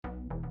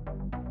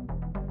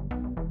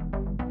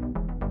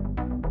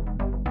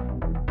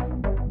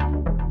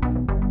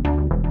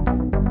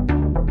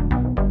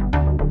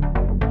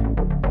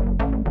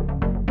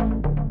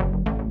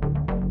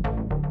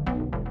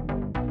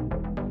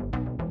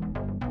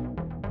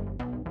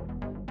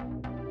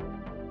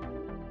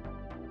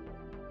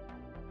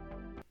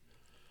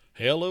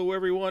Hello,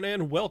 everyone,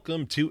 and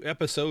welcome to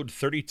episode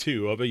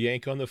 32 of A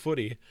Yank on the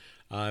Footy.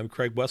 I'm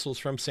Craig Wessels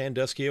from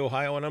Sandusky,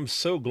 Ohio, and I'm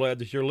so glad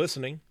that you're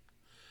listening.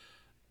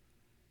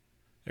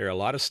 There are a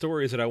lot of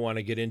stories that I want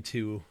to get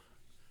into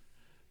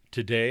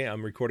today.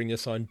 I'm recording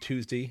this on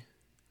Tuesday,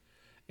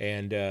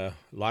 and a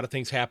lot of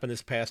things happened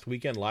this past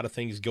weekend, a lot of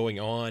things going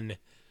on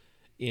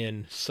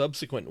in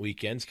subsequent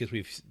weekends because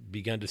we've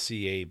begun to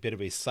see a bit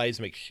of a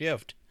seismic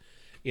shift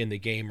in the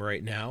game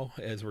right now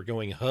as we're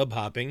going hub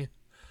hopping.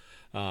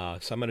 So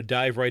I'm going to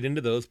dive right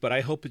into those, but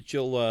I hope that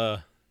you'll,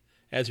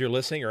 as you're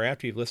listening or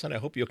after you've listened, I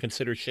hope you'll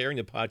consider sharing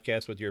the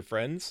podcast with your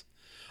friends.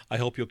 I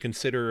hope you'll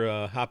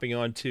consider hopping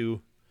on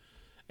to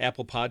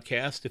Apple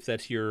Podcast if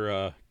that's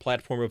your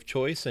platform of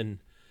choice, and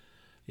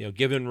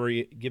giving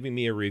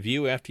me a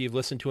review after you've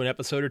listened to an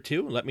episode or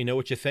two, and let me know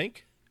what you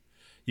think.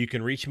 You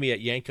can reach me at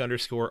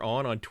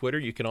yank_on Twitter.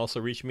 You can also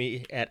reach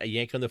me at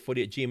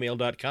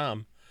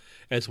ayankonthefooty@gmail.com,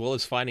 as well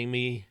as finding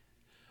me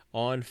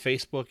on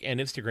Facebook and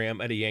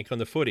Instagram at A Yank on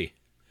the Footy.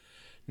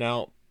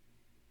 Now,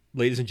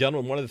 ladies and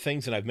gentlemen, one of the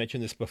things, and I've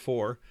mentioned this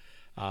before,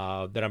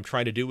 that I'm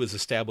trying to do is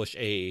establish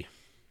a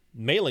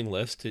mailing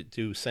list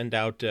to send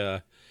out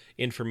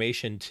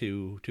information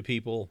to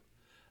people,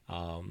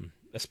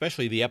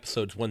 especially the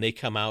episodes when they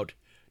come out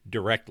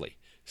directly,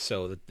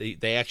 so that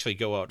they actually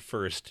go out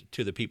first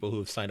to the people who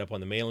have signed up on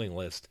the mailing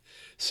list.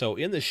 So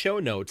in the show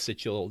notes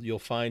that you'll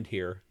find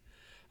here,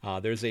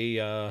 there's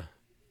a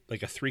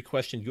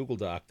 3-question Google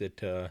Doc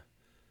that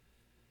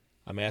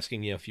I'm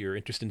asking you if you're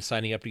interested in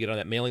signing up to get on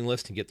that mailing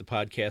list and get the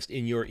podcast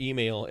in your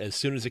email as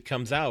soon as it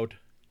comes out.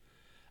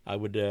 I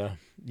would,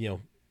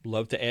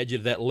 love to add you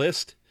to that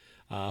list.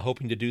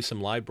 Hoping to do some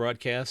live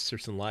broadcasts or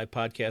some live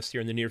podcasts here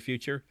in the near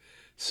future.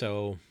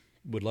 So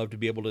would love to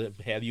be able to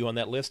have you on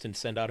that list and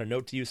send out a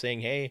note to you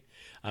saying, hey,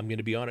 I'm going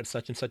to be on at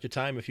such and such a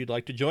time if you'd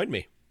like to join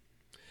me.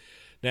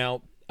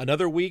 Now,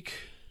 another week,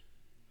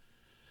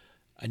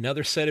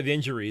 another set of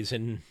injuries,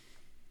 and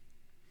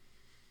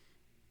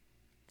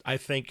I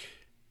think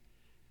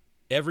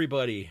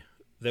everybody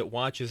that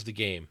watches the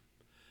game,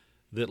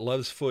 that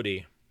loves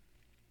footy,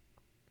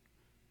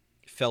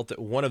 felt that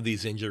one of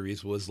these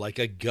injuries was like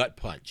a gut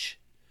punch.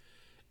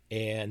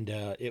 And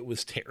it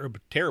was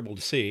terrible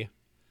to see.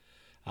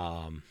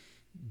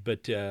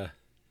 But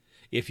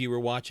if you were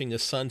watching the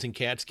Suns and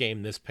Cats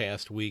game this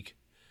past week,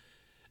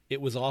 it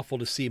was awful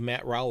to see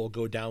Matt Rowell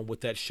go down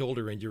with that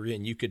shoulder injury,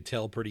 and you could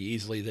tell pretty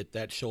easily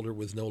that shoulder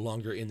was no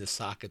longer in the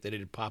socket, that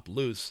it had popped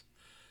loose.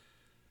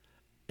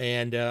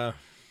 And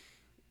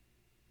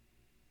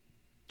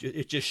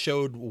it just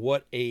showed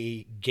what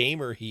a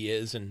gamer he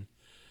is, and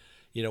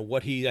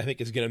what he, I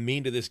think, is going to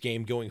mean to this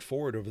game going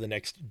forward over the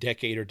next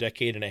decade or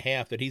decade and a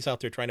half, that he's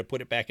out there trying to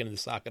put it back into the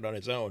socket on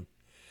his own.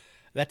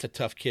 That's a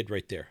tough kid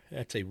right there.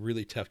 That's a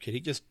really tough kid. He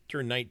just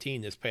turned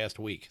 19 this past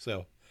week,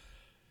 so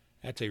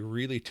that's a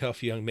really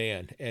tough young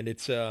man. And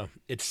it's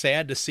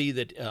sad to see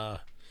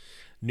that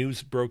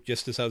news broke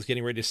just as I was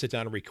getting ready to sit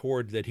down and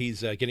record that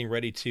he's getting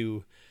ready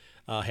to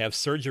have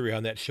surgery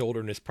on that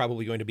shoulder and is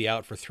probably going to be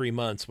out for 3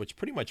 months, which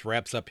pretty much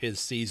wraps up his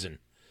season.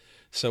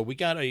 So we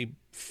got a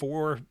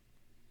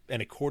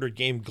 4.25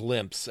 game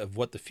glimpse of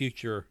what the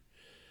future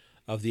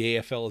of the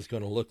AFL is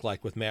going to look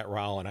like with Matt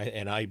Rowell,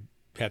 and I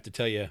have to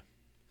tell you,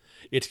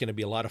 it's going to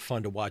be a lot of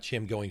fun to watch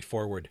him going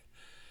forward.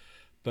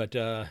 But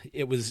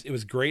it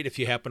was great if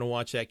you happen to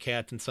watch that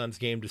Cats and Suns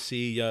game to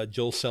see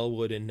Joel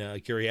Selwood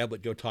and Gary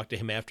Ablett go talk to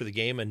him after the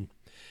game,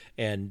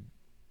 and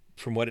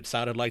from what it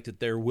sounded like, that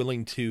they're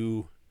willing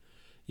to,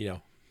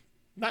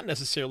 not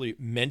necessarily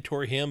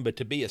mentor him, but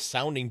to be a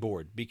sounding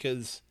board,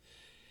 because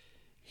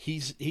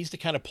he's the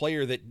kind of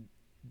player that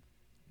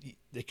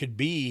could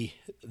be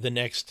the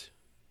next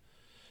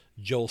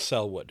Joel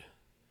Selwood.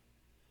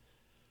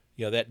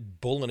 That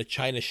bull in a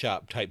china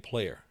shop type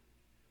player.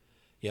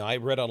 I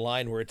read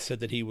online where it said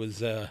that he was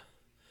that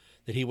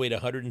he weighed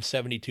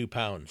 172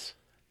 pounds.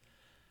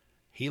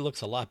 He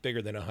looks a lot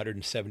bigger than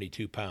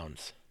 172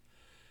 pounds.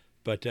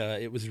 But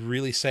it was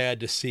really sad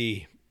to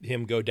see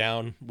him go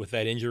down with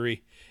that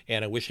injury,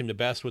 and I wish him the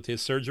best with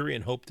his surgery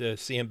and hope to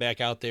see him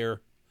back out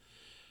there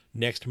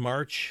next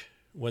March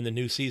when the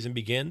new season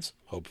begins,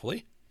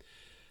 hopefully.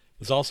 It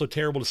was also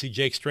terrible to see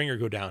Jake Stringer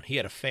go down. He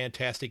had a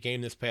fantastic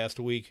game this past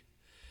week,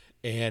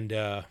 and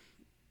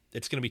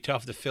it's going to be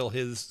tough to fill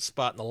his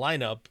spot in the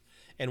lineup.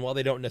 And while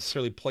they don't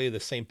necessarily play the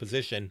same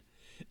position,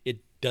 it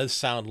does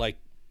sound like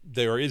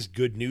there is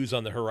good news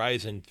on the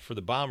horizon for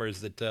the Bombers,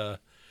 that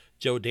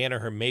Joe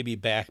Danaher may be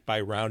back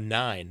by round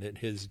 9, that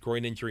his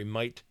groin injury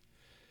might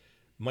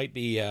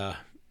be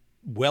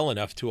well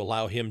enough to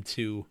allow him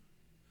to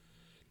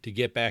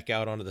get back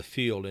out onto the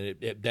field,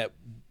 and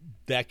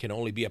that can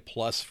only be a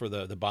plus for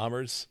the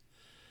Bombers.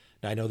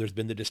 Now, I know there's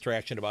been the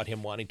distraction about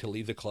him wanting to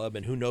leave the club,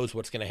 and who knows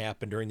what's going to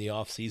happen during the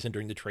off season,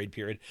 during the trade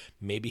period.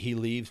 Maybe he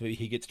leaves, maybe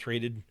he gets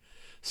traded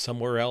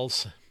somewhere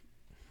else.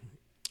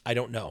 I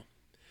don't know.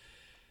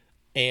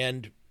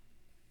 And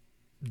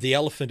the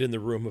elephant in the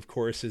room, of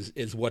course,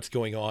 is what's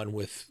going on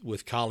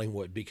with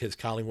Collingwood, because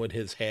Collingwood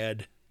has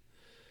had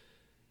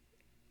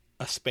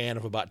a span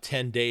of about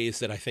 10 days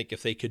that I think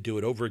if they could do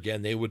it over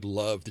again, they would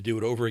love to do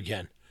it over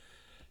again.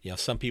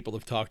 Some people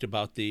have talked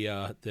about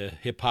the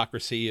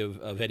hypocrisy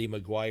of Eddie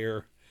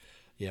McGuire,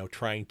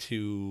 trying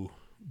to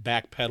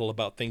backpedal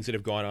about things that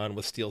have gone on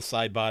with Steel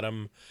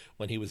Sidebottom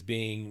when he was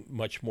being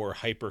much more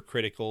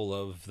hypercritical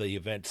of the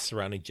events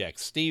surrounding Jack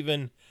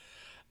Steven.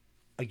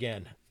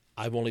 Again,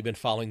 I've only been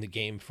following the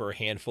game for a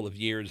handful of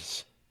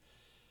years,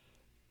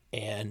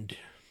 and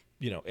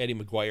Eddie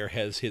McGuire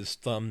has his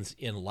thumbs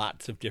in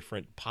lots of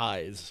different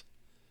pies,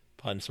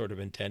 pun sort of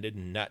intended,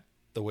 and not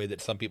the way that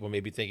some people may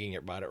be thinking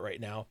about it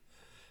right now.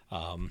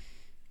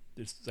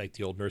 It's like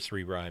the old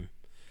nursery rhyme.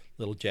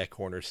 Little Jack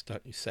Horner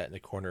sat in the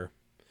corner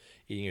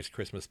eating his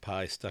Christmas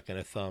pie, stuck in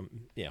a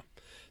thumb.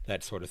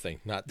 That sort of thing.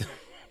 Not,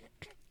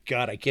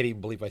 God, I can't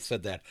even believe I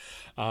said that.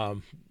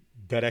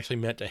 That actually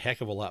meant a heck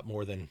of a lot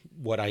more than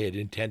what I had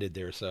intended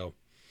there. So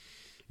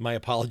my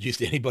apologies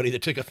to anybody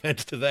that took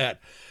offense to that.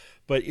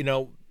 But,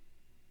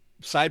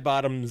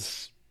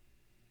 Sidebottom's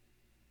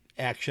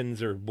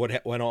actions or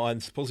what went on,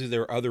 supposedly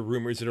there are other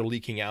rumors that are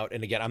leaking out.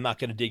 And again, I'm not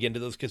going to dig into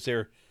those because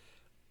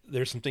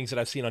there's some things that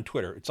I've seen on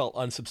Twitter. It's all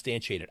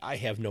unsubstantiated. I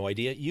have no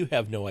idea. You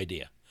have no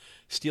idea.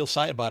 Steel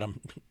Sidebottom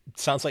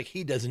sounds like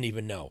he doesn't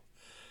even know.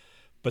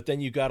 But then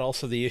you got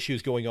also the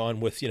issues going on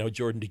with,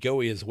 Jordan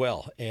DeGoey as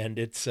well. And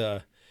it's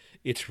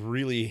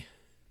really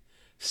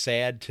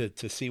sad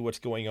to see what's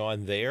going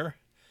on there.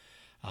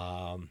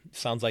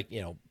 Sounds like,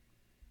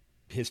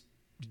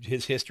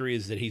 his history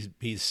is that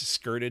he's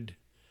skirted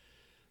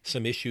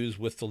some issues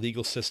with the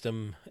legal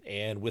system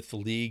and with the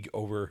league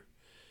over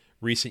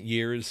recent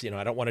years.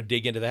 I don't want to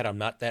dig into that. I'm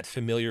not that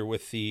familiar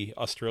with the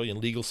Australian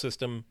legal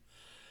system,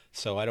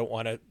 so I don't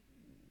want to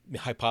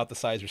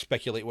hypothesize or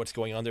speculate what's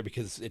going on there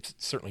because it's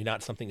certainly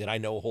not something that I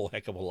know a whole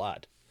heck of a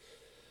lot.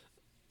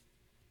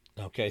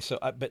 Okay, so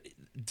but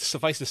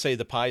suffice to say,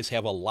 the Pies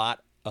have a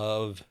lot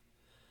of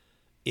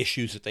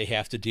issues that they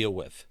have to deal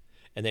with,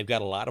 and they've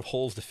got a lot of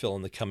holes to fill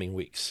in the coming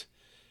weeks.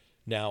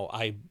 Now,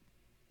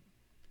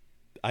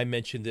 I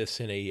mentioned this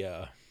in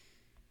a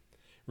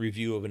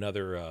review of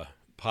another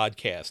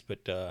podcast,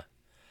 but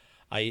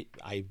I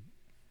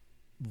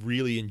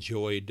really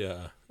enjoyed,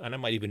 and I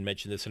might even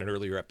mention this in an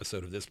earlier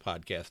episode of this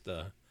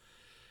podcast.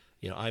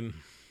 I'm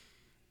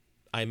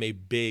a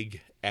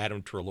big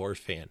Adam Treloar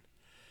fan.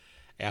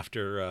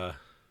 After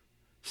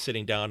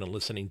sitting down and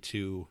listening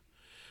to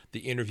the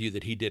interview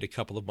that he did a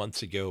couple of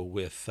months ago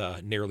with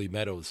Narrowly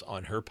Meadows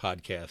on her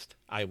podcast,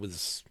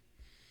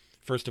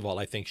 first of all,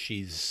 I think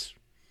she's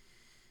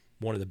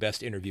one of the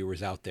best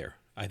interviewers out there.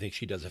 I think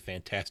she does a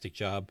fantastic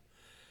job.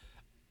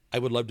 I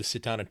would love to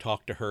sit down and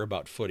talk to her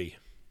about footy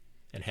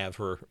and have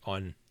her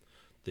on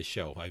the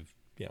show.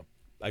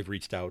 I've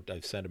reached out,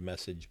 I've sent a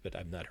message, but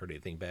I've not heard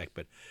anything back.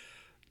 But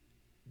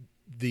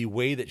the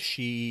way that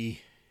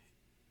she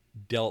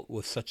dealt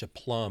with such a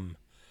plum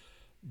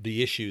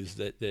the issues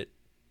that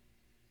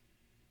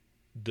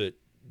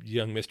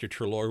young Mr.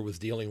 Treloar was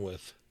dealing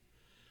with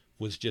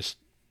was just,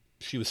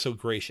 she was so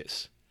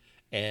gracious.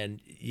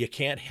 And you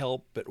can't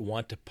help but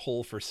want to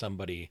pull for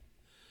somebody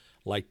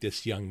like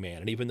this young man.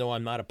 And even though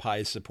I'm not a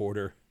Pies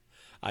supporter,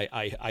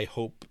 I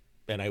hope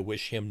and I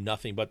wish him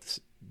nothing but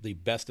the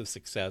best of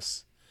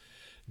success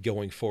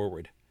going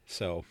forward.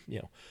 So,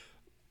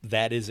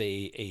 that is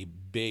a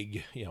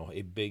big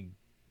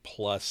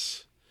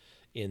plus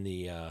in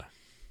the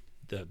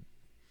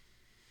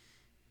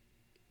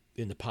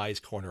Pies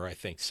corner, I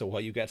think. So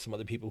while you've got some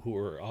other people who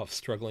are off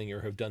struggling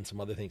or have done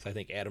some other things, I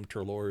think Adam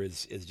Treloar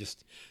is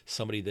just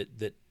somebody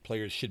that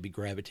players should be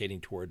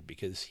gravitating toward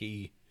because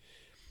he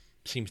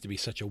seems to be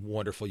such a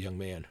wonderful young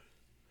man.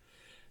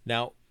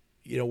 Now,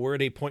 we're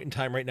at a point in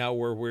time right now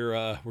where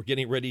we're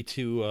getting ready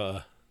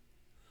to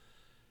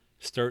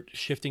start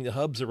shifting the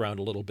hubs around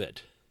a little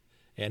bit.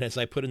 And as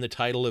I put in the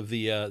title of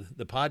the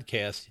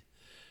podcast,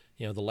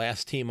 the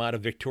last team out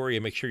of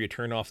Victoria, make sure you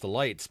turn off the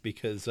lights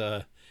because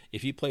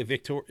if you play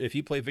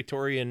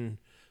Victorian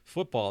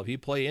football, if you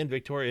play in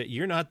Victoria,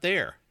 you're not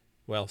there.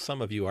 Well,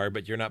 some of you are,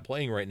 but you're not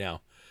playing right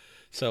now.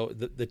 So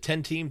the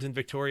 10 teams in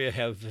Victoria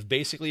have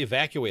basically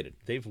evacuated.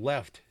 They've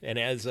left. And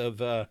as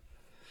of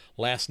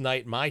last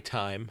night, my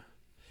time,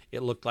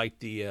 it looked like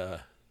the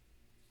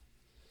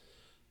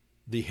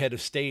head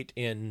of state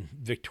in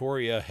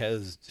Victoria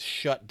has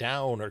shut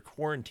down or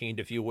quarantined,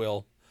 if you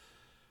will,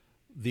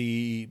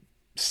 the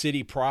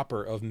city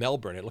proper of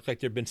Melbourne. It looked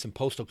like there had been some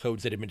postal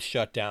codes that had been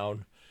shut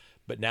down,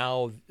 but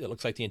now it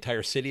looks like the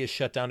entire city is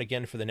shut down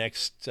again for the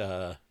next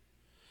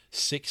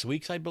 6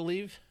 weeks, I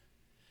believe,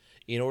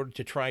 in order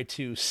to try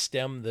to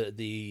stem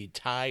the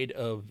tide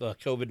of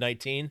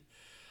COVID-19.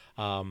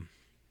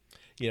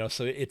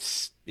 So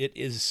it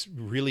is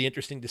really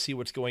interesting to see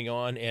what's going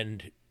on,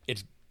 and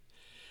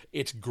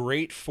it's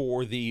great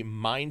for the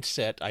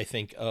mindset, I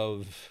think,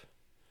 of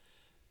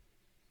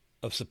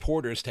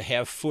supporters to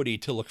have footy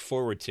to look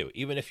forward to.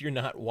 Even if you're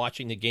not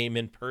watching the game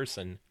in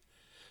person,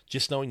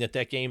 just knowing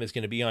that game is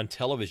going to be on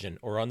television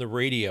or on the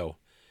radio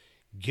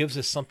gives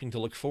us something to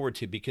look forward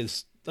to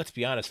because, let's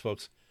be honest,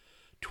 folks,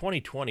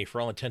 2020,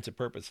 for all intents and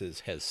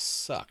purposes, has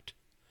sucked.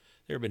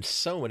 There have been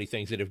so many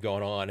things that have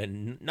gone on,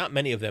 and not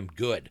many of them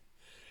good.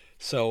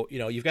 So,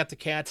 you've got the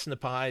Cats and the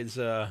Pies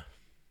that are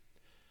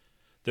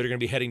going to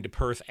be heading to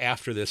Perth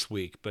after this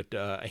week. But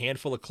a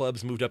handful of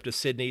clubs moved up to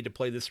Sydney to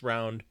play this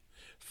round.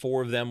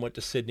 4 of them went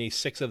to Sydney.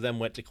 6 of them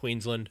went to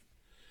Queensland.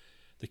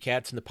 The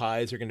Cats and the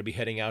Pies are going to be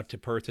heading out to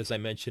Perth, as I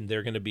mentioned.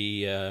 They're going to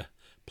be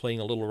playing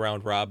a little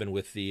round robin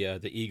with the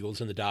Eagles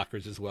and the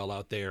Dockers as well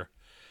out there.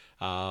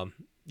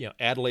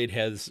 Adelaide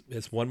has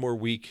one more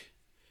week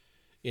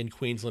in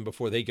Queensland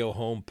before they go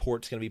home.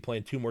 Port's going to be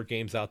playing 2 more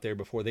games out there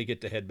before they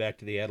get to head back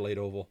to the Adelaide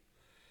Oval.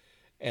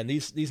 And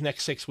these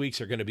next 6 weeks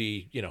are going to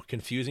be,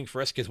 confusing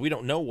for us because we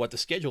don't know what the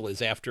schedule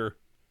is after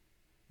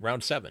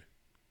round 7.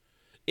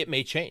 It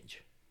may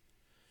change.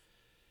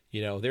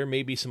 There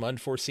may be some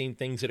unforeseen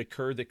things that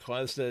occur that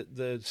cause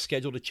the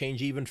schedule to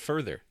change even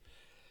further.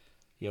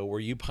 Where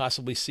you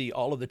possibly see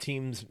all of the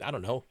teams, I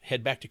don't know,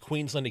 head back to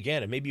Queensland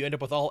again, and maybe you end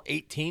up with all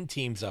 18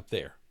 teams up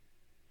there.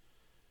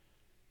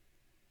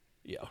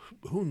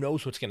 Who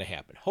knows what's going to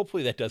happen?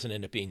 Hopefully that doesn't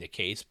end up being the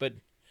case, but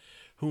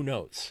who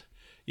knows?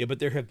 But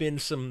there have been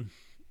some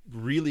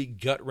really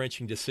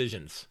gut-wrenching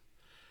decisions.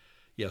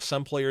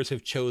 Some players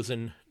have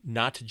chosen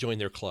not to join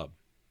their club.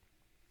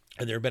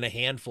 And there have been a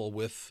handful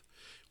with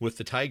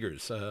the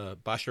Tigers.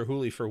 Bashar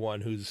Hooley, for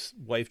one, whose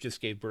wife just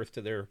gave birth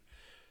to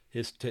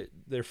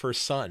their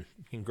first son.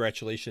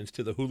 Congratulations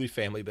to the Hooley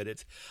family.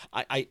 But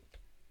I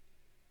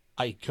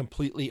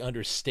completely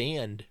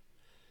understand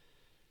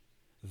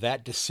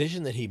that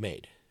decision that he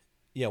made.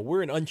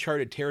 We're in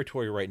uncharted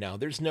territory right now.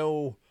 There's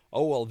no,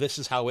 this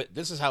is how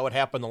it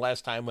happened the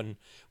last time when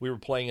we were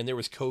playing and there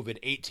was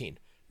COVID-19.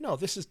 No,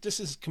 this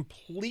is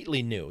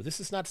completely new. This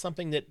is not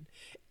something that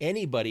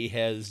anybody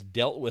has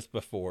dealt with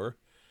before.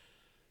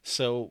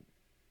 So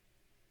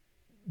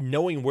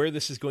knowing where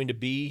this is going to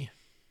be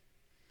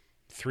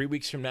 3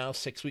 weeks from now,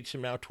 6 weeks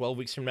from now, 12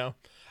 weeks from now,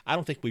 I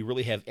don't think we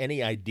really have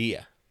any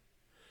idea.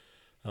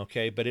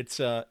 Okay, but it's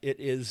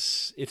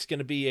going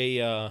to be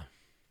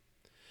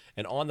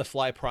an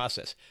on-the-fly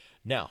process.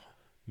 Now,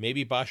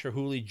 maybe Bashar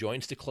Hooley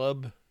joins the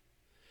club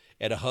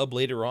at a hub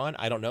later on.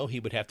 I don't know. He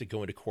would have to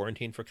go into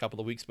quarantine for a couple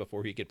of weeks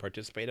before he could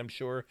participate, I'm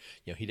sure.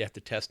 He'd have to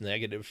test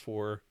negative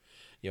for,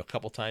 a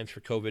couple times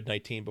for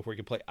COVID-19 before he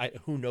could play.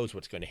 Who knows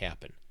what's going to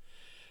happen.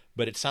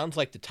 But it sounds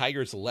like the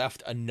Tigers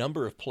left a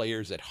number of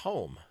players at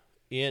home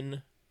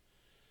in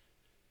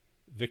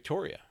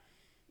Victoria,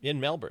 in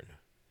Melbourne.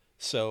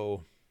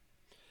 So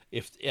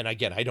and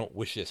again, I don't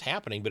wish this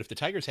happening, but if the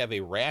Tigers have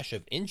a rash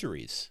of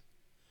injuries,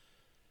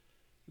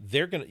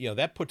 they're going to,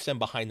 that puts them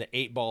behind the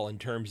 8 ball in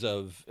terms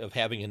of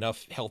having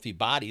enough healthy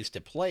bodies to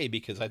play,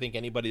 because I think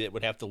anybody that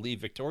would have to leave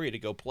Victoria to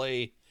go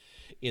play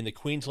in the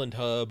Queensland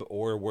hub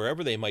or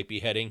wherever they might be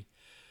heading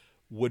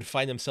would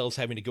find themselves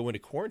having to go into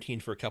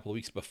quarantine for a couple of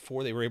weeks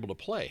before they were able to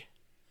play.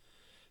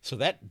 So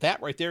that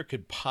right there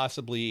could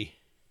possibly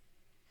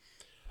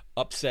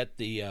upset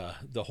the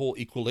whole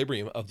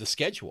equilibrium of the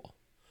schedule.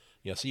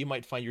 So you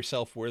might find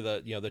yourself where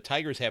the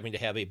Tigers having to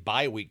have a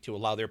bye week to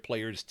allow their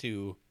players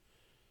to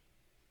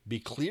be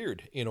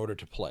cleared in order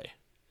to play.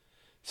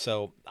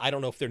 So I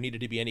don't know if there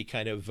needed to be any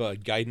kind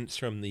of guidance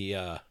from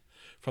the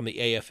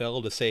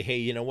AFL to say, hey,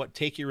 you know what,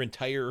 take your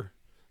entire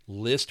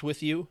list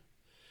with you.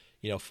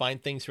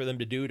 Find things for them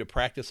to do to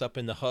practice up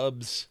in the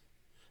hubs.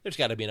 There's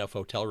got to be enough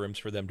hotel rooms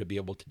for them to be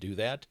able to do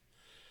that.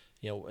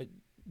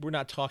 We're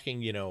not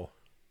talking,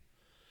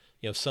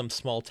 some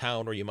small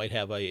town where you might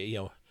have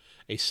a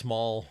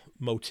small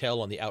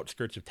motel on the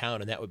outskirts of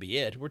town and that would be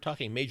it. We're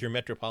talking major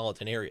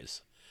metropolitan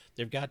areas.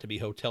 There've got to be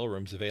hotel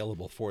rooms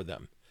available for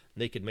them.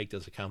 They could make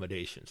those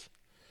accommodations.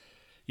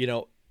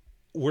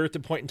 We're at the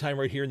point in time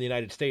right here in the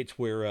United States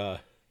where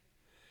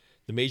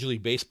the Major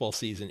League Baseball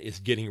season is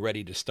getting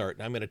ready to start.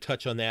 And I'm going to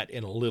touch on that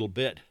in a little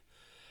bit.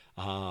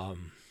 But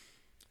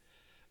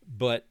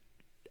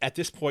at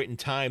this point in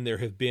time, there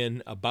have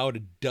been about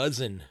a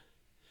dozen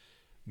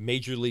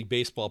Major League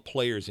Baseball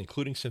players,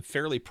 including some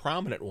fairly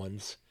prominent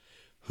ones,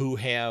 who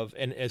have,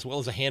 and as well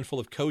as a handful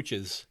of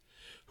coaches,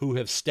 who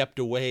have stepped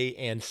away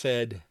and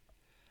said,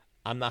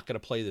 I'm not going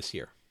to play this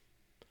year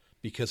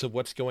because of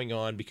what's going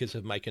on, because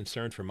of my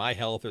concern for my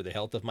health or the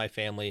health of my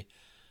family.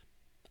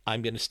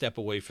 I'm going to step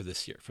away from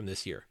this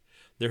year.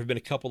 There have been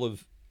a couple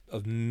of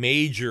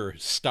major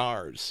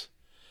stars,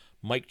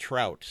 Mike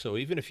Trout. So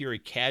even if you're a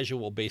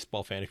casual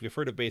baseball fan, if you've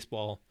heard of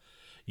baseball,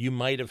 you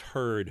might have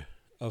heard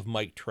of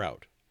Mike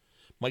Trout.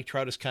 Mike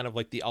Trout is kind of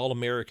like the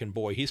all-American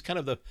boy. He's kind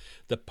of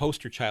the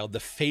poster child, the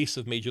face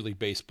of Major League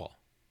Baseball.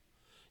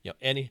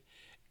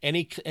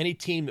 Any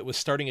team that was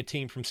starting a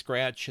team from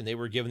scratch and they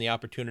were given the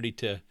opportunity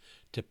to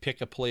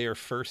pick a player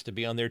first to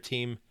be on their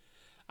team,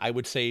 I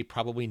would say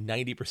probably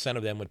 90%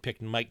 of them would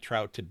pick Mike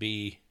Trout to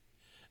be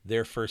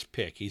their first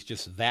pick. He's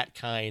just that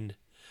kind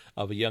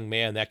of a young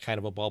man, that kind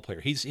of a ball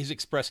player. He's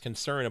expressed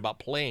concern about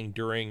playing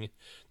during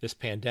this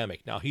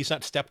pandemic. Now, he's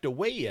not stepped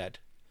away yet,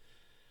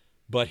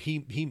 but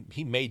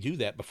he may do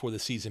that before the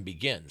season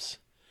begins.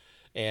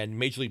 And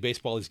Major League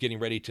Baseball is getting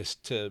ready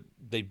to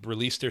they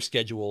released their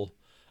schedule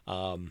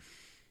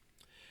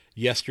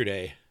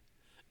yesterday,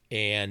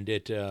 and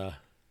it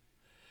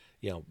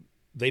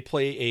they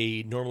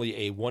play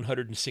normally a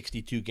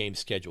 162 game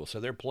schedule, so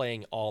they're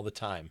playing all the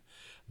time.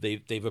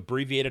 They've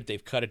abbreviated,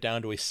 they've cut it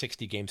down to a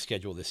 60 game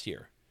schedule this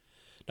year.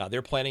 Now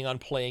they're planning on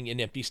playing in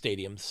empty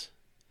stadiums,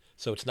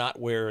 so it's not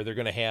where they're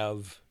going to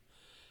have,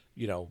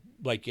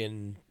 like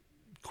in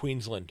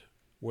Queensland,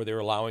 where they're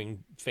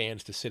allowing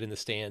fans to sit in the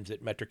stands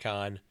at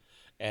Metricon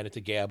and at the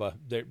GABA.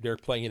 They're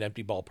playing in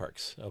empty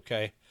ballparks.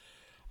 Okay,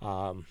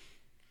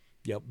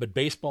 but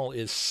baseball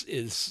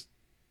is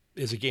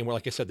a game where,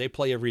 like I said, they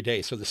play every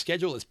day, so the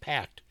schedule is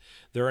packed.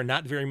 There are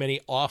not very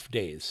many off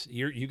days.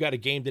 You got a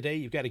game today,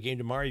 you've got a game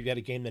tomorrow, you've got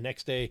a game the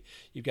next day,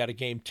 you've got a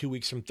game 2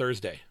 weeks from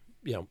Thursday,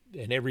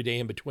 and every day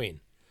in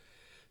between.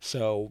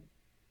 So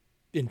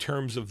in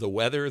terms of the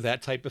weather,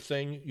 that type of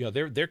thing,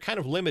 they're kind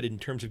of limited in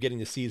terms of getting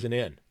the season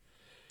in,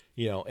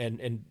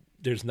 and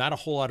there's not a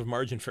whole lot of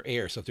margin for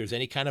error. So if there's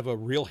any kind of a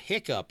real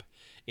hiccup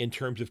in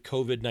terms of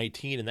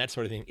COVID-19 and that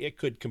sort of thing, it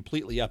could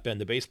completely upend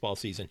the baseball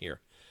season here.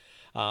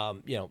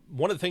 One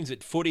of the things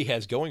that footy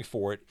has going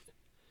for it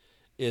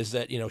is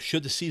that,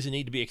 should the season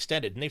need to be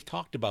extended, and they've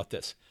talked about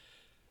this.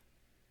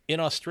 In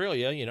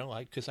Australia,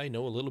 because I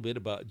know a little bit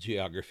about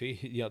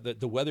geography,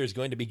 the weather is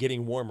going to be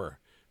getting warmer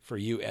for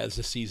you as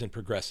the season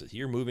progresses.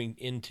 You're moving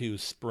into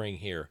spring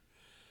here.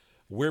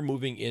 We're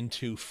moving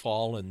into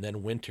fall and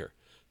then winter.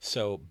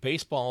 So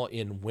baseball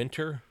in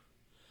winter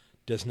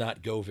does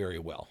not go very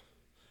well.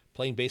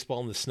 Playing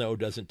baseball in the snow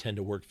doesn't tend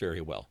to work very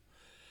well.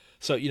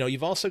 So,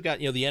 you've also got,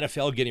 the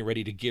NFL getting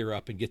ready to gear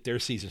up and get their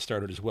season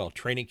started as well.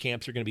 Training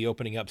camps are going to be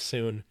opening up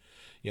soon.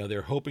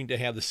 They're hoping to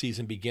have the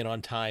season begin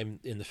on time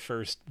in the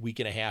first week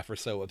and a half or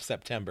so of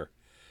September.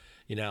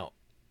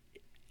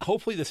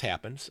 Hopefully this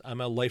happens.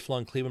 I'm a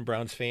lifelong Cleveland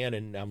Browns fan,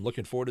 and I'm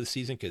looking forward to the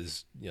season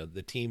because,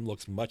 the team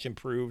looks much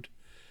improved.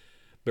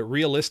 But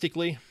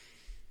realistically,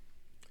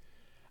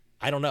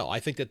 I don't know. I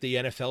think that the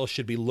NFL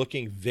should be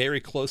looking very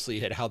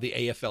closely at how the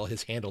AFL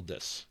has handled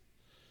this.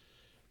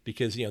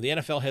 Because, the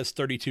NFL has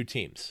 32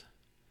 teams.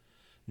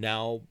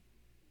 Now,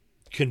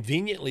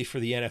 conveniently for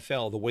the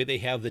NFL, the way they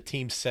have the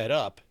teams set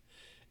up,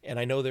 and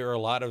I know there are a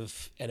lot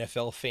of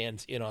NFL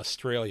fans in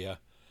Australia,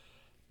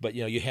 but,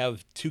 you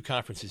have two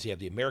conferences. You have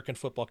the American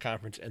Football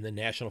Conference and the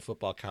National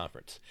Football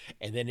Conference.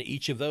 And then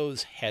each of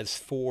those has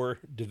 4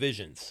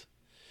 divisions.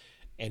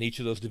 And each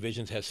of those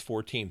divisions has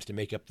 4 teams to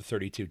make up the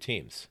 32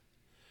 teams.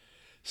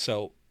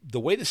 So the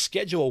way the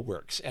schedule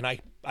works, and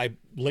I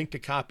linked a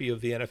copy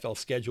of the NFL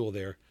schedule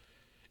there,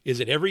 is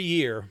that every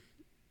year,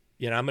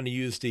 I'm going to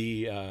use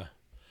the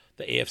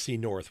AFC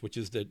North, which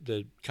is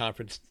the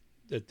conference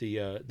that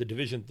the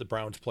division the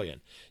Browns play in.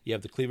 You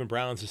have the Cleveland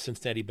Browns, the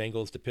Cincinnati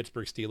Bengals, the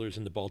Pittsburgh Steelers,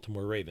 and the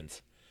Baltimore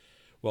Ravens.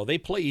 Well, they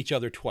play each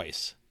other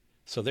twice.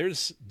 So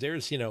there's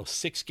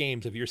 6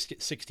 games of your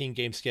 16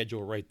 game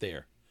schedule right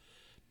there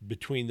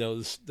between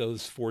those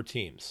 4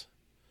 teams.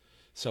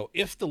 So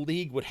if the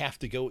league would have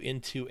to go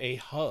into a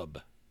hub,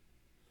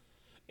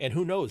 and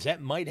who knows,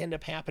 that might end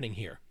up happening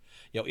here.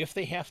 If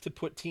they have to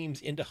put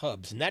teams into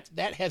hubs, and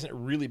that hasn't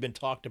really been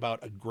talked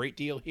about a great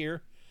deal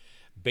here.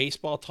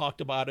 Baseball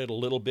talked about it a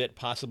little bit,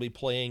 possibly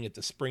playing at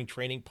the spring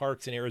training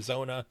parks in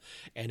Arizona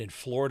and in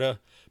Florida,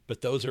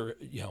 but those are,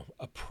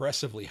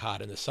 oppressively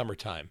hot in the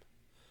summertime.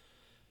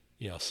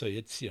 So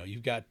it's,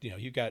 you've got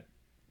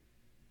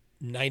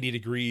 90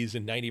 degrees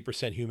and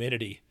 90%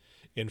 humidity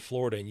in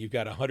Florida, and you've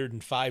got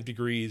 105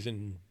 degrees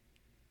and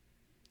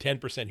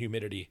 10%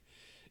 humidity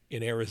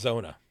in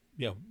Arizona.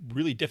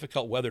 Really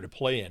difficult weather to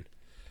play in.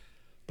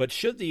 But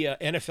should the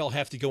NFL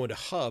have to go into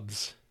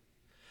hubs,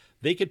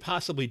 they could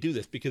possibly do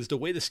this because the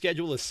way the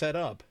schedule is set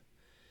up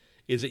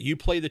is that you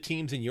play the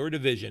teams in your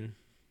division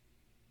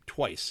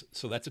twice.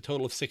 So that's a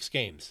total of 6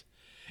 games.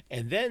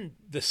 And then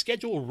the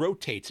schedule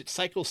rotates. It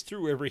cycles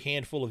through every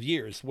handful of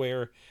years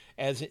where,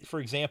 for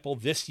example,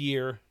 this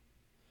year,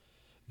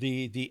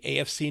 the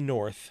AFC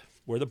North,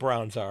 where the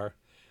Browns are,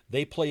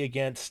 they play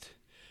against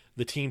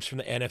the teams from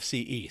the NFC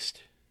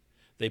East.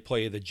 They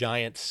play the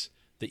Giants,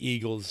 the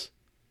Eagles,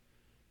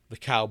 the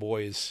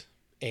Cowboys,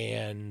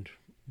 and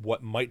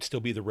what might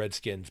still be the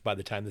Redskins by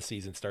the time the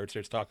season starts.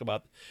 There's talk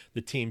about the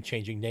team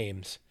changing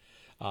names.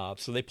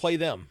 So they play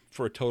them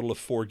for a total of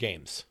 4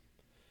 games.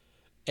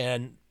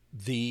 And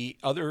the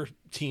other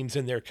teams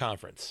in their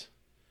conference,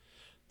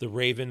 the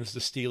Ravens, the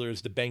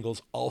Steelers, the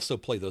Bengals, also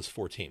play those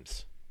 4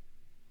 teams.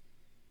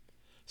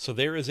 So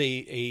there is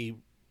a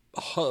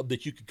hub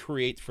that you could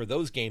create for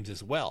those games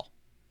as well.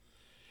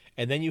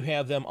 And then you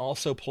have them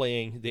also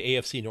playing the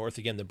AFC North,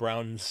 again, the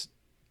Browns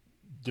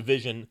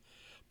division,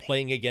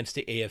 playing against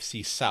the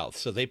AFC South.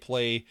 So they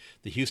play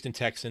the Houston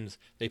Texans,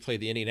 they play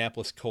the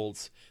Indianapolis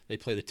Colts, they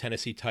play the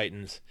Tennessee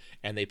Titans,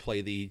 and they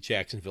play the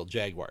Jacksonville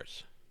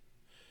Jaguars.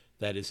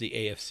 That is the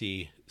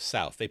AFC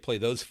South. They play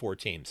those 4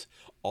 teams.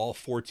 All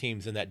 4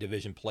 teams in that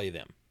division play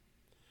them.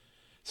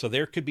 So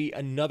there could be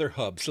another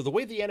hub. So the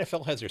way the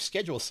NFL has their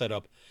schedule set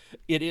up,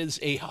 it is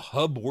a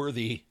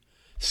hub-worthy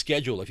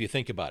schedule if you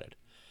think about it.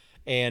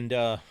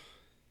 And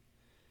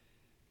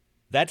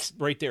that's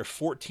right there,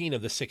 14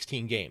 of the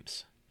 16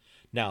 games.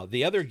 Now,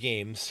 the other 2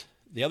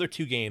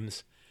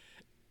 games,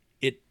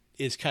 it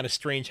is kind of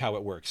strange how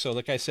it works. So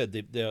like I said,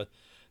 the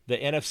the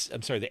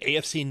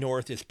AFC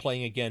North is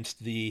playing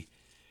against the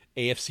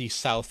AFC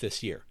South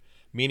this year,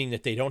 meaning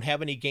that they don't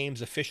have any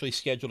games officially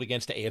scheduled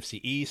against the AFC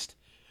East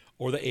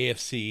or the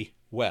AFC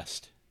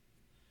West.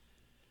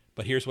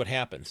 But here's what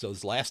happens.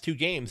 Those last two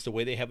games, the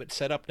way they have it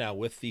set up now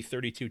with the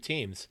 32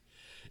 teams,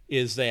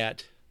 is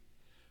that,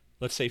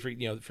 let's say, for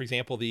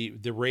example, the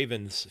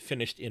Ravens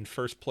finished in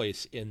first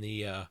place in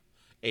the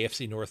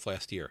AFC North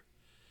last year.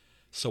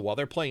 So while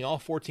they're playing all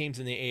four teams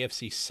in the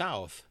AFC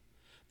South,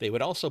 they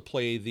would also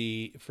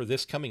play for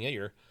this coming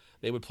year,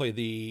 they would play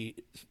the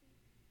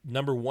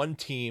number one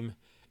team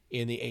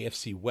in the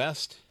AFC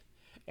West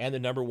and the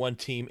number one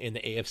team in the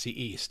AFC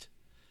East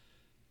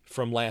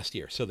from last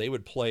year. So they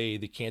would play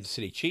the Kansas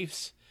City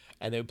Chiefs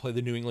and they would play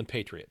the New England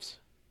Patriots.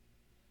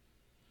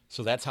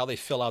 So that's how they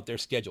fill out their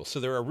schedule. So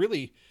there are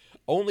really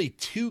only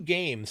 2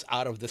 games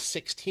out of the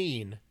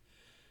 16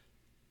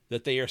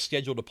 that they are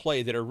scheduled to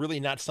play that are really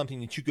not something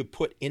that you could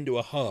put into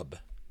a hub.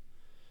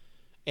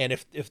 And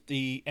if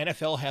the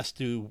NFL has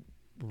to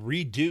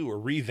redo or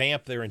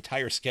revamp their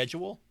entire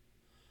schedule,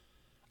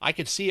 I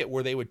could see it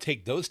where they would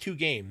take those 2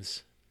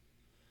 games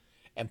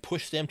and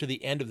push them to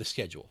the end of the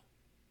schedule.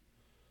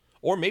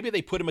 Or maybe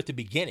they put them at the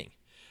beginning.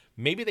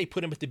 Maybe they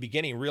put them at the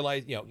beginning,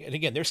 realize, and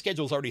again, their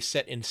schedule's already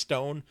set in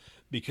stone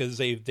because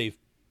they've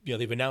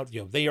announced,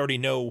 they already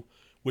know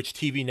which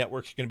TV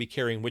networks are going to be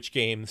carrying which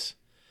games.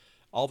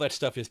 All that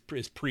stuff is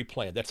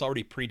pre-planned. That's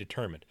already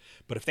predetermined.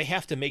 But if they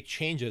have to make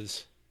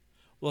changes,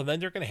 well, then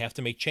they're going to have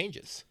to make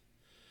changes.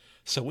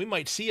 So we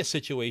might see a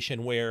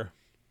situation where,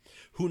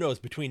 who knows,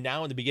 between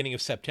now and the beginning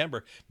of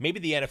September, maybe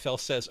the NFL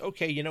says,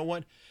 okay, you know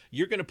what?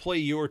 You're going to play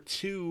your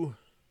 2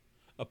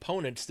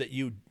 opponents that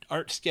you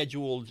aren't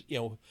scheduled,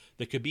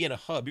 that could be in a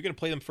hub. You're going to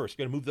play them first.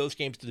 You're going to move those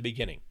games to the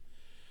beginning.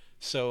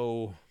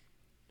 So,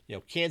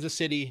 Kansas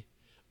City,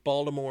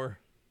 Baltimore,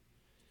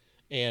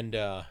 and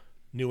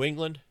New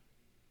England,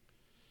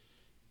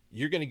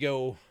 you're going to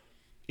go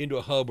into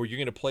a hub where you're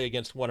going to play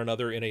against one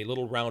another in a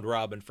little round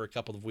robin for a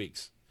couple of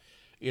weeks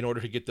in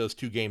order to get those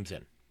 2 games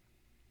in.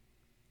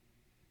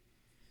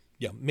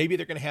 Maybe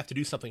they're going to have to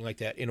do something like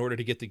that in order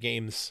to get the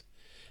games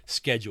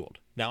scheduled.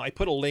 Now, I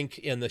put a link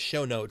in the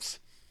show notes,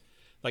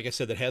 like I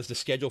said, that has the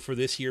schedule for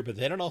this year, but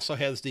then it also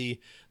has the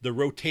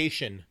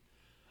rotation.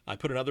 I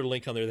put another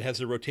link on there that has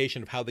the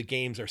rotation of how the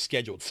games are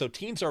scheduled. So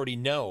teams already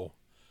know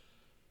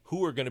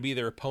who are going to be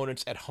their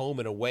opponents at home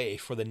and away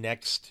for the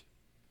next,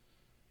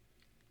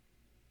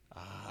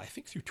 I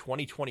think through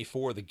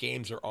 2024, the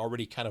games are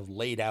already kind of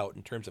laid out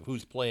in terms of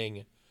who's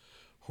playing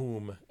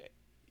whom,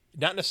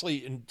 not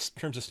necessarily in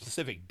terms of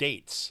specific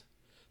dates.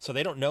 So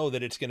they don't know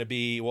that it's going to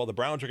be, the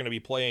Browns are going to be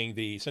playing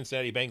the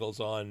Cincinnati Bengals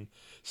on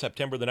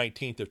September the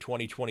 19th of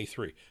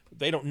 2023.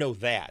 They don't know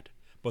that,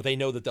 but they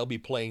know that they'll be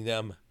playing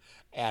them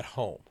at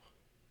home.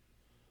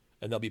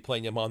 And they'll be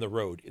playing them on the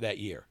road that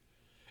year.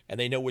 And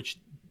they know which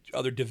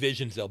other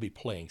divisions they'll be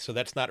playing. So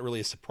that's not really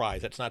a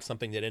surprise. That's not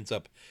something that ends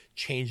up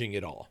changing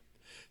it all.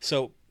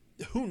 So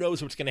who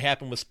knows what's going to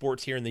happen with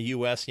sports here in the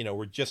U.S.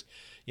 We're just,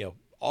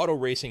 auto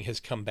racing has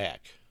come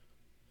back.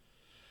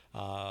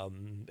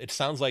 It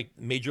sounds like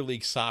Major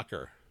League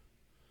Soccer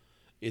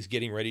is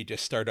getting ready to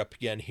start up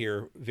again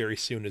here very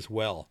soon as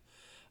well.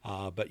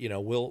 But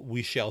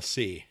we shall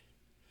see.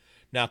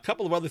 Now, a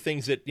couple of other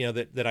things that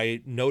that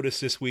I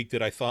noticed this week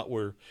that I thought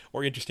were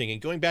interesting. And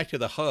going back to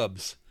the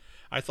hubs,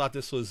 I thought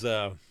this was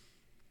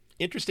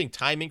interesting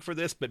timing for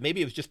this, but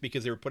maybe it was just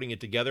because they were putting it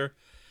together.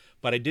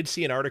 But I did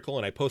see an article,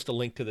 and I post a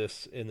link to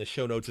this in the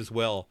show notes as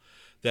well,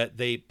 that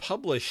they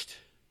published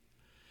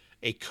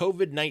a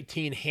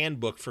COVID-19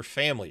 handbook for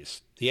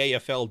families. The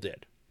AFL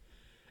did.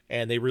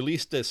 And they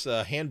released this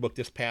handbook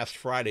this past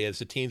Friday as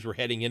the teams were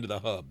heading into the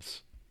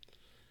hubs.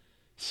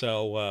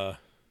 So,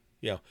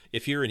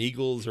 if you're an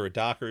Eagles or a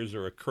Dockers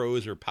or a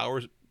Crows or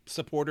Power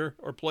supporter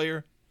or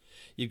player,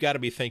 you've got to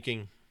be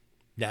thinking,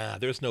 nah,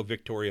 there's no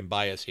Victorian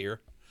bias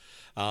here.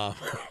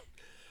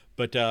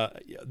 But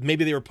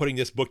maybe they were putting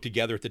this book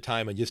together at the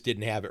time and just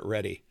didn't have it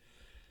ready.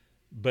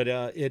 But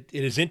it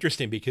is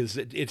interesting because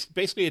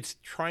it's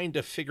trying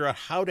to figure out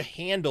how to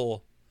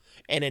handle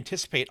and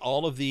anticipate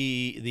all of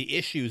the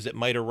issues that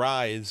might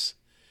arise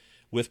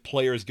with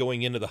players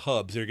going into the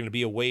hubs. They're going to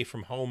be away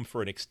from home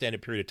for an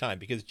extended period of time.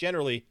 Because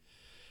generally,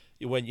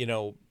 when,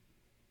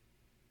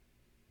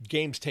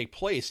 games take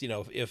place,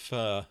 if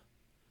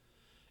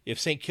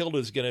St. Kilda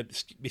is going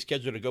to be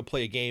scheduled to go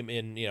play a game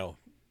in,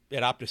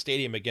 at Optus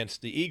Stadium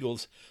against the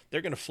Eagles,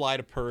 they're going to fly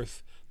to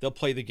Perth, they'll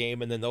play the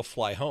game, and then they'll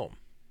fly home.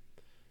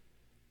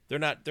 They're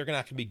not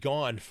going to be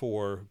gone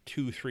for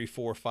 2, 3,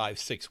 4, 5,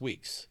 6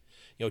 weeks.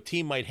 A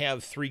team might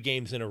have 3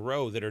 games in a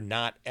row that are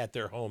not at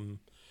their home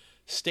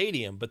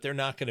stadium, but they're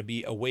not going to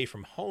be away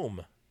from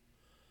home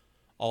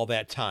all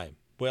that time.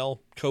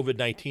 Well,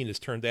 COVID-19 has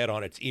turned that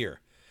on its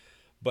ear.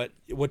 But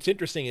what's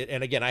interesting,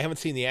 and again, I haven't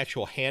seen the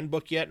actual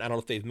handbook yet. I don't know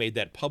if they've made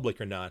that public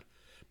or not,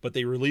 but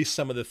they released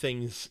some of the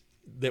things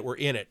that were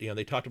in it.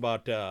 They talked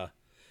about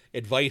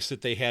advice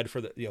that they had for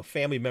the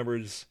family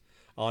members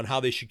on how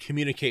they should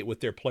communicate with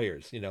their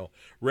players,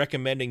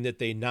 recommending that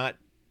they not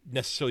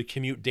necessarily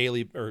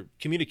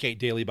communicate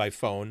daily by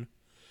phone,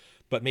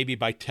 but maybe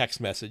by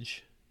text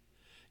message,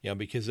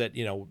 because that,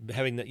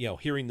 having the,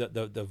 hearing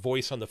the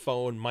voice on the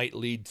phone might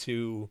lead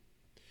to,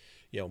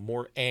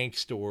 more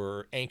angst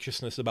or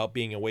anxiousness about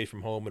being away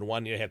from home and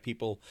wanting to have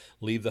people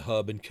leave the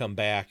hub and come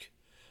back.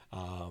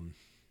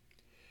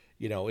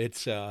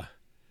 It's,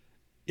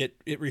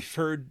 it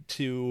referred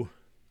to,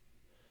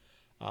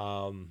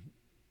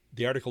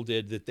 the article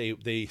did that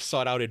they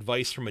sought out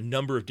advice from a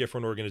number of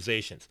different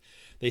organizations.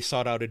 They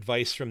sought out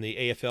advice from the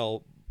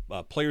AFL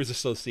Players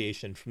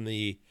Association, from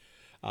the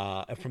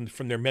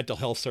from their mental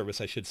health service,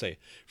 I should say,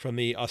 from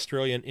the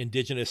Australian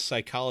Indigenous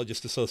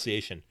Psychologist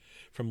Association,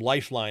 from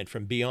Lifeline,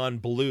 from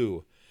Beyond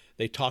Blue.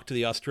 They talked to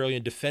the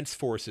Australian Defence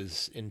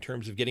Forces in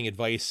terms of getting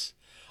advice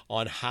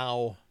on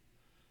how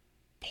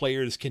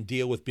players can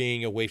deal with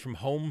being away from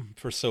home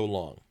for so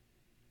long.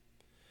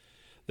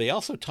 They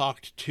also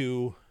talked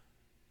to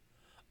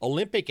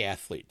Olympic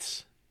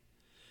athletes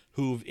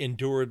who've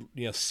endured,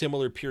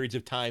 similar periods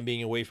of time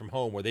being away from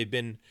home, where they've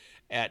been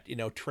at,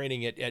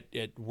 training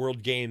at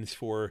World Games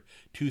for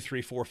 2,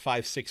 3, 4,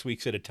 5, 6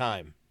 weeks at a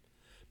time.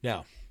 Now,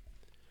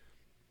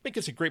 I think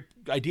it's a great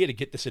idea to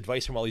get this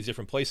advice from all these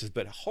different places,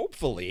 but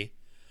hopefully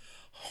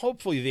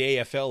the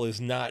AFL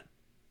is not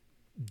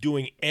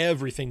doing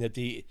everything that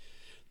the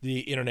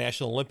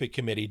International Olympic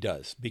Committee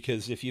does,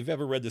 because if you've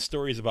ever read the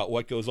stories about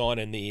what goes on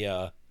in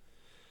the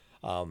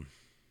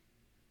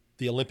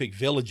Olympic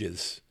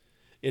villages,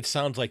 it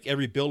sounds like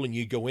every building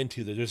you go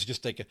into, there's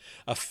just like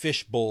a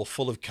fishbowl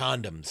full of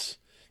condoms,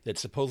 that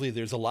supposedly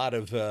there's a lot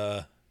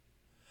of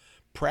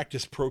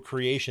practice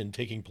procreation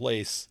taking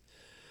place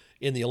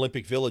in the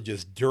Olympic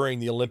villages during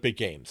the Olympic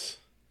Games.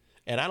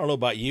 And I don't know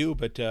about you,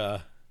 but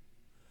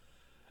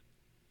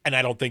and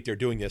I don't think they're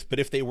doing this, but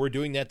if they were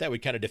doing that, that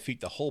would kind of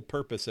defeat the whole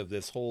purpose of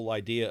this whole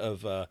idea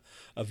of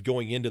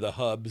going into the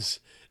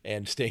hubs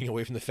and staying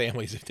away from the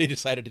families, if they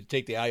decided to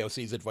take the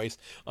IOC's advice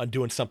on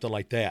doing something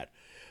like that.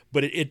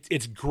 But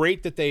it's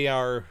great that they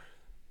are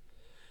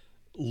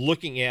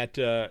looking at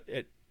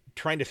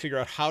trying to figure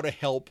out how to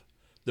help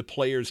the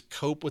players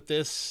cope with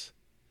this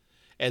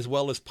as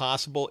well as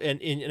possible.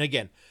 And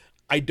again,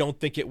 I don't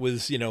think it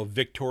was,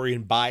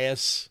 Victorian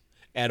bias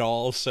at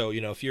all. So,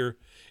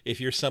 if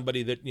you're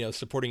somebody that,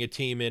 supporting a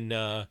team in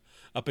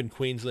up in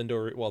Queensland,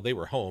 or, well, they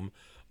were home,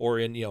 or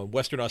in,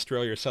 Western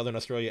Australia or Southern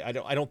Australia,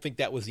 I don't think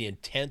that was the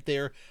intent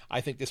there.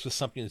 I think this was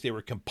something that they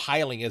were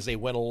compiling as they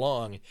went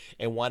along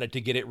and wanted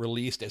to get it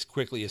released as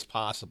quickly as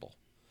possible.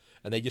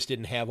 And they just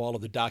didn't have all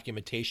of the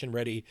documentation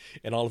ready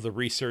and all of the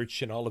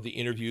research and all of the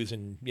interviews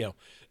and,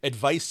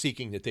 advice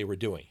seeking that they were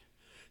doing.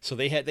 So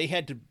they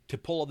had to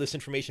pull all this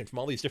information from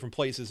all these different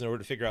places in order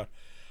to figure out,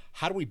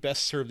 how do we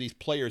best serve these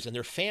players and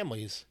their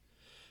families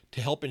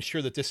to help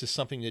ensure that this is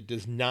something that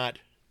does not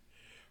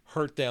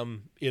hurt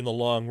them in the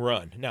long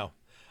run. Now,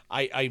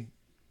 I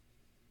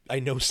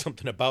know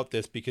something about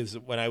this, because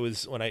when I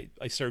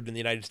served in the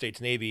United States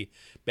Navy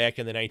back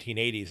in the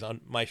 1980s,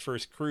 on my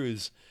first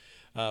cruise,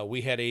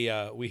 we had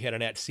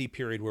an at-sea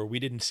period where we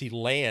didn't see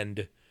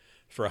land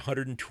for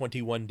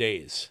 121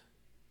 days.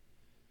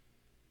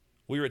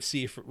 We were at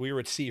sea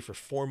for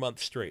 4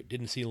 months straight,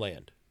 didn't see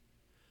land.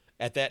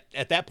 At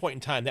that point in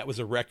time, that was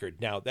a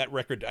record. Now, that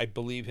record, I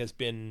believe, has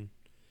been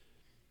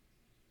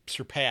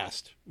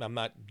surpassed. I'm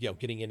not,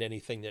 getting into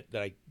anything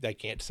that I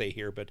can't say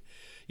here, but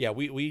yeah,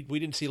 we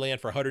didn't see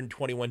land for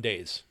 121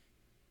 days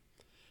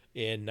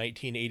in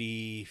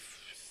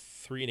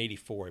 1983 and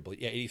 84, I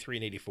believe. Yeah, 83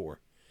 and 84.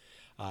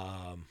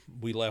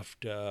 We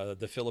left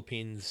the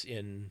Philippines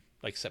in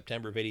like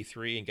September of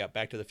 83 and got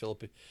back to the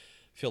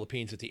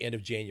Philippines at the end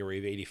of January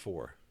of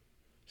 84.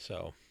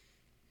 So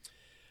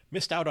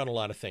missed out on a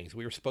lot of things.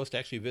 We were supposed to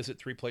actually visit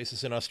 3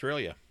 places in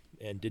Australia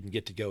and didn't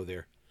get to go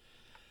there.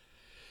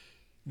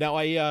 Now,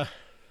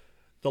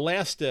 the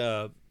last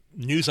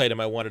news item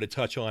I wanted to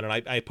touch on, and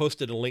I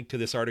posted a link to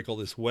this article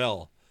as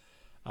well.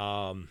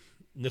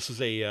 This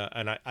is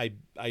and I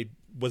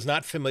was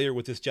not familiar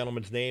with this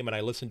gentleman's name, and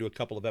I listened to a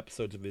couple of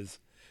episodes of the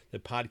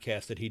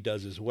podcast that he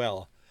does as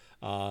well.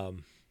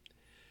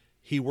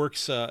 He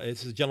works,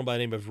 it's a gentleman by the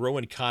name of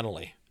Rowan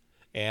Connolly,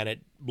 and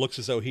it looks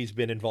as though he's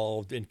been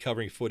involved in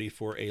covering footy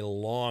for a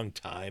long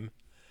time.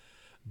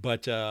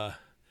 But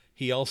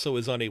he also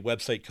is on a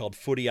website called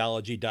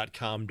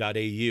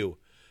footyology.com.au.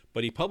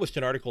 But he published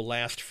an article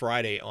last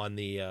Friday on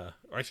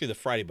or actually the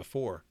Friday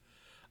before,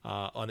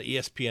 on the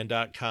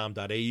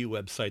ESPN.com.au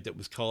website that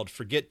was called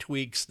 "Forget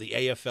Tweaks, the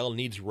AFL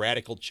Needs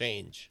Radical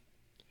Change."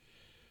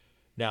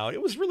 Now,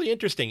 it was really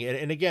interesting.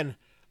 And again,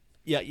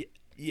 yeah,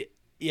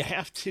 you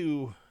have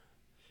to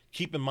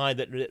keep in mind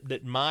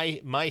that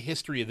my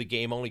history of the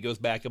game only goes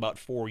back about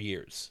 4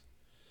 years.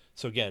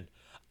 So again,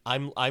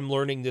 I'm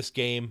learning this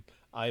game.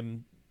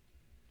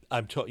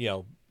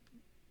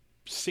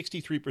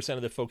 63%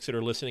 of the folks that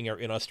are listening are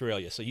in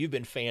Australia. So you've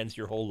been fans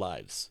your whole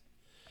lives.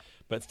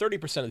 But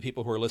 30% of the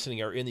people who are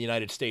listening are in the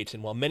United States.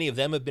 And while many of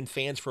them have been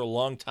fans for a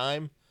long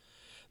time,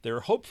 there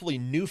are hopefully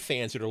new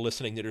fans that are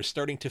listening that are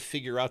starting to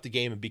figure out the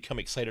game and become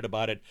excited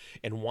about it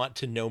and want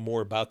to know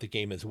more about the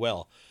game as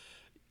well.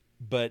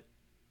 But,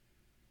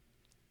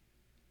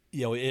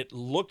 it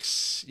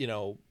looks,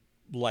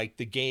 like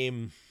the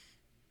game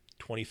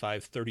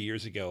 25, 30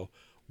 years ago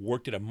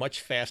worked at a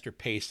much faster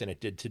pace than it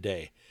did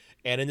today.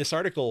 And in this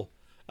article,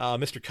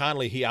 Mr.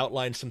 Connolly, he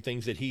outlined some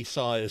things that he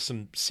saw as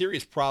some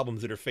serious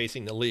problems that are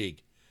facing the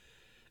league.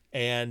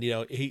 And,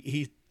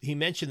 he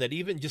mentioned that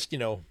even just,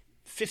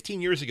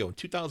 15 years ago in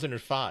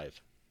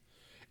 2005,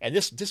 and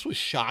this was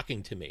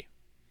shocking to me.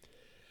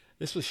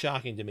 This was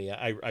shocking to me.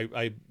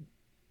 I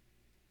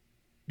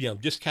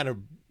just kind of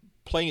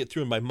playing it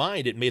through in my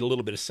mind, it made a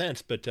little bit of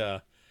sense.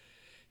 But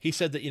he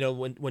said that,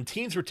 when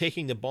teams were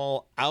taking the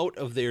ball out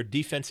of their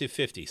defensive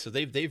 50, so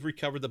they've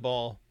recovered the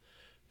ball,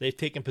 they've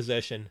taken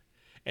possession,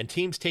 and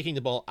teams taking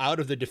the ball out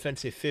of the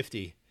defensive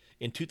 50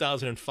 in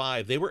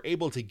 2005, they were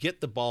able to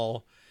get the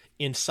ball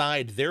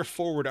inside their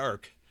forward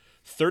arc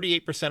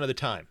 38% of the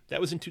time.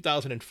 That was in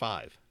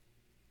 2005.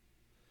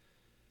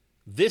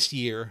 This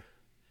year,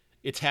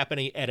 it's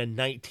happening at a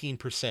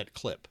 19%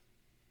 clip.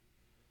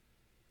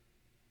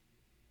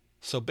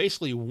 So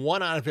basically,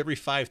 1 out of every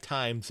 5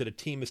 times that a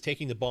team is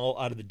taking the ball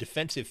out of the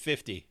defensive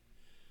 50,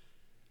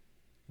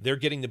 they're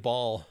getting the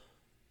ball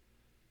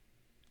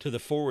to the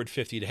forward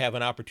 50 to have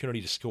an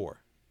opportunity to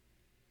score.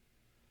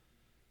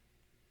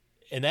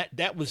 And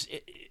that was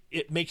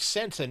it makes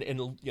sense,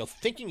 and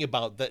thinking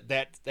about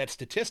that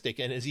statistic,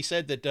 and as he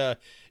said that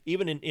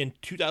even in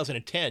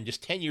 2010,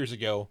 just 10 years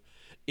ago,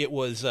 it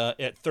was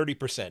at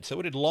 30%. So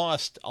it had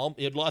lost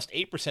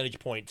 8 percentage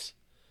points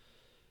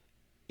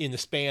in the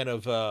span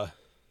of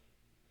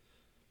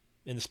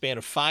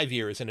 5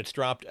 years, and it's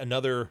dropped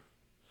another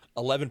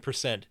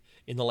 11%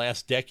 in the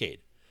last decade.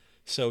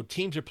 So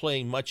teams are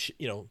playing much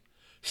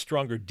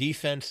stronger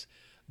defense.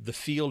 The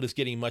field is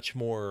getting much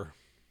more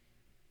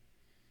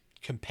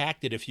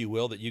compacted, if you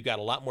will, that you've got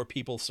a lot more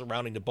people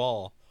surrounding the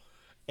ball.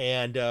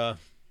 And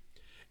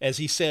as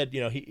he said,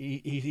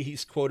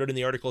 he's quoted in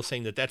the article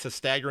saying that that's a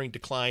staggering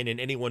decline in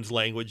anyone's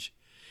language.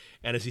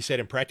 And as he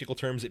said, in practical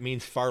terms, it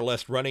means far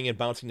less running and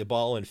bouncing the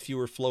ball and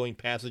fewer flowing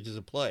passages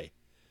of play.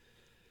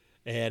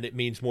 And it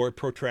means more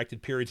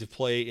protracted periods of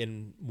play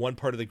in one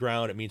part of the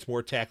ground. It means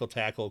more tackle,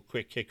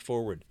 quick kick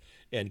forward,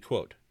 end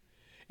quote.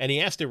 And he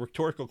asked a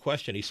rhetorical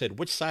question. He said,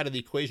 which side of the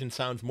equation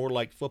sounds more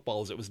like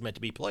football as it was meant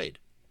to be played?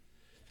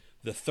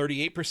 The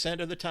 38%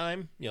 of the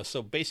time,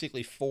 so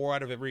basically 4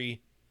 out of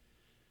every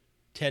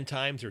 10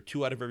 times or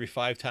 2 out of every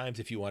 5 times,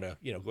 if you want to,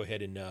 go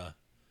ahead and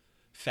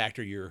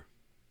factor your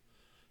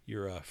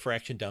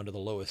fraction down to the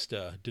lowest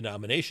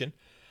denomination.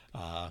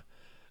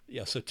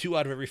 So 2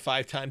 out of every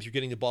 5 times you're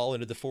getting the ball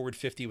into the forward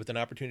 50 with an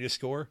opportunity to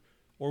score,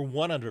 or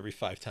 1 out of every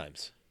 5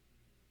 times.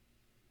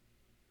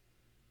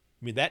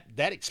 I mean,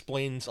 that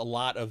explains a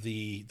lot of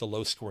the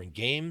low-scoring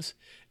games.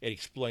 It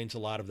explains a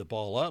lot of the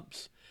ball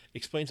ups.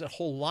 Explains a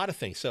whole lot of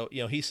things. So,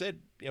 he said,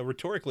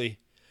 rhetorically,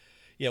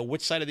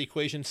 which side of the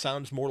equation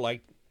sounds more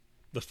like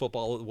the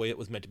football the way it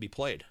was meant to be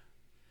played?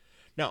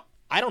 Now,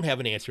 I don't have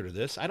an answer to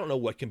this. I don't know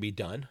what can be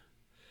done.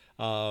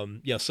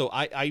 So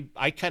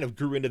I kind of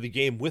grew into the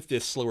game with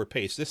this slower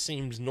pace. This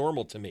seems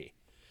normal to me.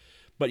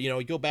 But,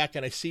 I go back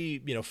and I see,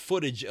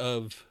 footage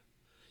of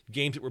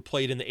games that were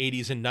played in the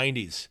 80s and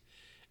 90s.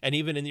 And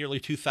even in the early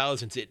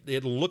 2000s,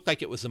 it looked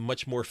like it was a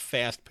much more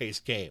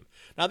fast-paced game.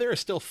 Now, there are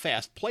still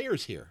fast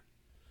players here.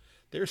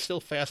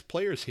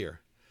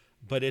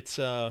 But it's,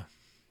 it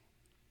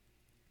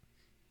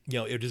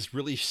has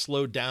really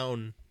slowed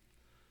down,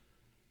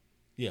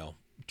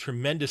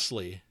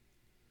 tremendously.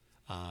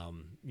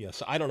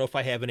 So I don't know if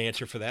I have an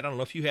answer for that. I don't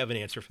know if you have an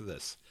answer for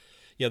this.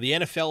 The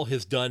NFL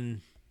has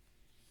done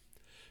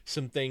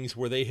some things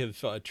where they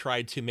have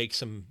tried to make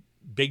some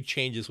big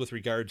changes with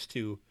regards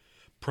to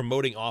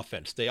promoting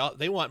offense.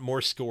 They want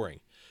more scoring.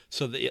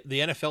 So the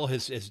NFL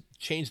has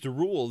changed the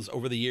rules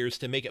over the years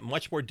to make it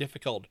much more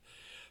difficult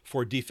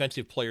for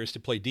defensive players to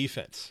play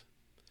defense.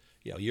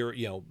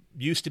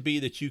 Used to be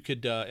that you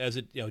could, as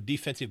a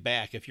defensive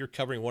back, if you're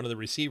covering one of the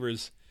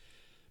receivers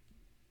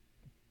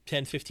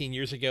 10, 15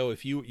 years ago,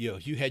 if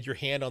you had your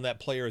hand on that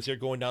player as they're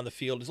going down the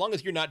field, as long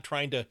as you're not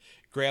trying to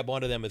grab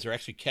onto them as they're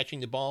actually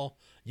catching the ball,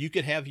 you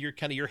could have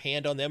your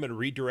hand on them and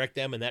redirect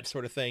them and that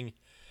sort of thing.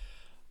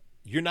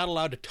 You're not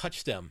allowed to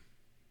touch them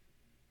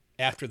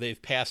after they've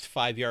passed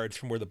 5 yards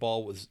from where the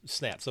ball was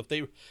snapped. So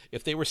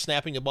if they were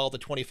snapping the ball at the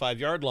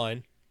 25-yard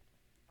line,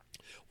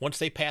 once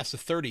they pass the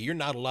 30, you're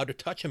not allowed to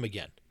touch them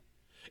again.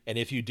 And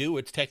if you do,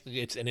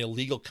 it's an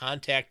illegal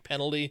contact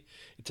penalty.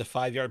 It's a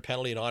 5-yard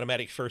penalty, an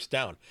automatic first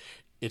down.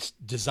 It's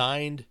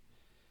designed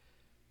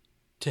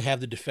to have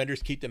the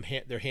defenders keep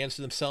their hands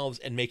to themselves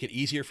and make it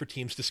easier for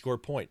teams to score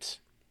points.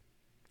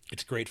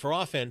 It's great for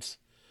offense,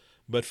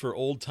 but for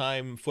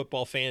old-time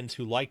football fans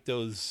who like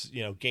those,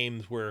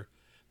 games where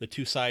the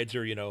two sides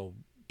are,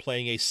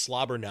 playing a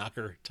slobber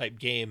knocker type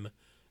game,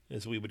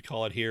 as we would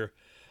call it here,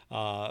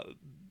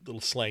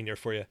 little slang there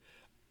for you,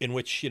 in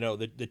which,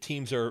 the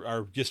teams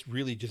are just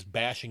really just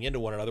bashing into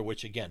one another,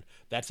 which, again,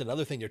 that's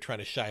another thing they're trying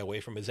to shy away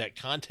from, is that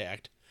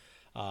contact.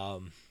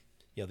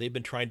 They've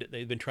been trying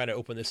to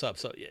open this up.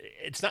 So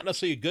it's not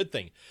necessarily a good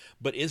thing,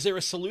 but is there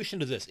a solution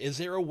to this? Is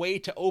there a way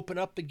to open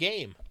up the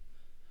game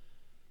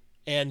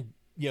and,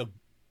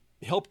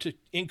 help to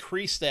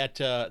increase that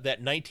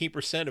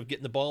 19% of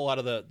getting the ball out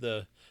of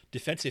the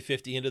defensive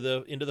 50 into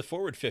the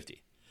forward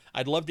 50.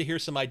 I'd love to hear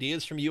some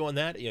ideas from you on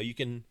that. You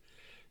can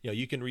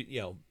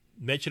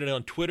mention it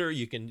on Twitter.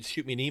 You can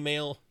shoot me an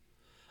email.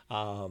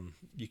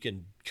 You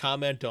can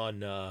comment on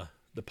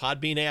the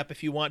Podbean app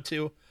if you want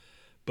to.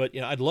 But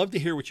I'd love to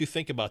hear what you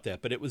think about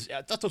that. But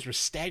I thought those were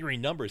staggering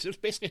numbers.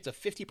 It's a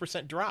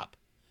 50% drop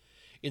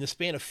in the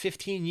span of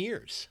 15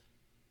 years.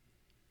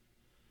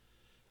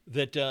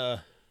 That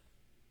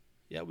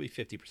it would be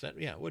 50%.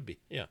 Yeah, it would be.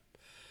 Yeah,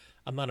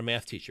 I'm not a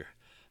math teacher.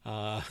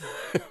 But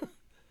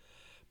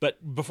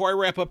before I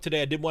wrap up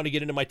today, I did want to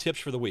get into my tips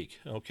for the week.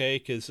 Okay,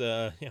 because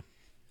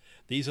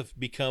these have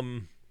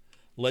become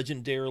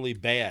legendarily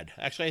bad.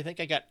 Actually, I think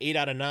I got 8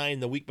 out of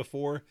 9 the week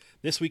before.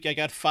 This week I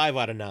got 5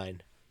 out of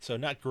 9. So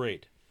not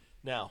great.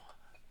 Now,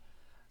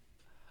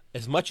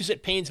 as much as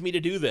it pains me to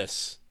do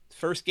this,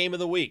 first game of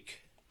the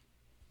week,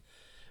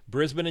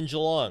 Brisbane and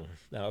Geelong.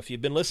 Now, if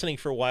you've been listening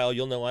for a while,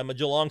 you'll know I'm a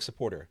Geelong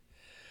supporter.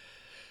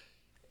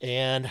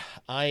 And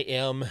I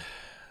am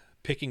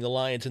picking the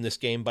Lions in this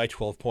game by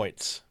 12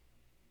 points.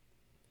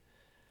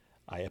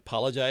 I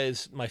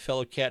apologize, my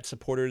fellow Cat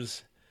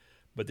supporters,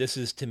 but this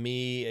is to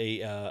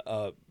me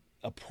a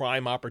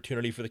prime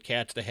opportunity for the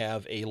Cats to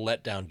have a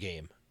letdown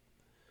game.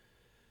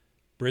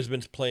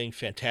 Brisbane's playing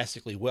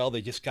fantastically well.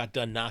 They just got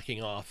done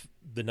knocking off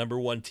the number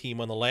 1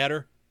 team on the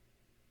ladder.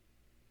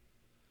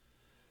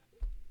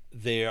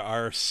 They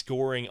are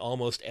scoring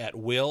almost at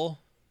will.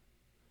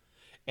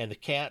 And the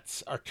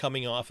Cats are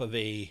coming off of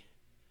a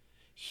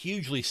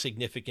hugely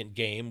significant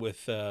game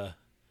with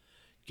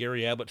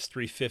Gary Abbott's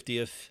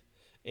 350th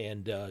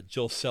and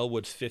Joel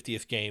Selwood's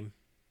 50th game.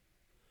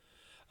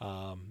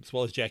 As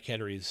well as Joel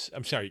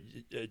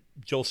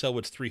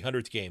Selwood's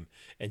 300th game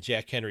and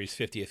Jack Henry's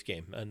 50th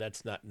game. And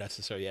that's not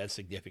necessarily as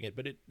significant,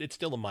 but it's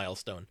still a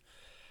milestone.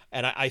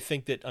 And I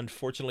think that,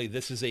 unfortunately,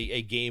 this is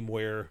a game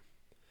where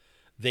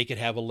they could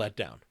have a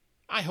letdown.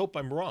 I hope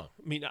I'm wrong.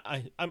 I mean,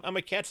 I'm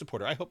a Cat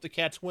supporter. I hope the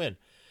Cats win.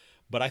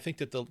 But I think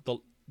that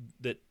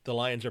the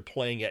Lions are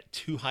playing at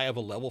too high of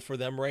a level for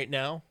them right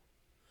now.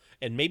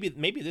 And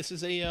maybe this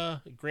is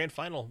a grand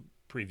final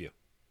preview.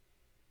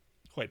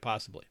 Quite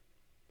possibly.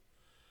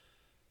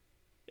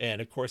 And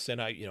of course, then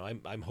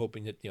I'm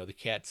hoping that the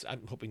Cats.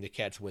 I'm hoping the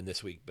Cats win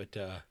this week. But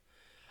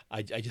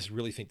I just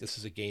really think this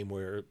is a game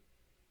where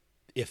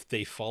if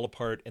they fall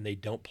apart and they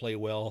don't play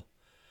well,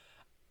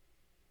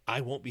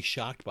 I won't be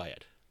shocked by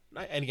it.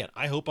 And again,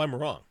 I hope I'm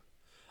wrong.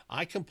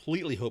 I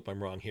completely hope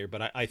I'm wrong here,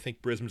 but I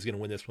think Brisbane's going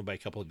to win this one by a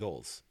couple of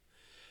goals.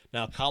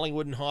 Now,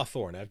 Collingwood and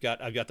Hawthorn. I've got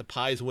the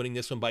Pies winning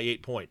this one by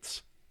 8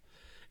 points.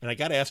 And I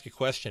got to ask a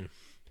question: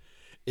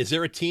 is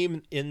there a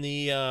team in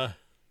the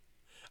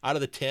out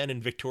of the 10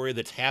 in Victoria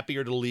that's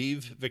happier to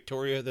leave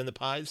Victoria than the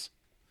Pies?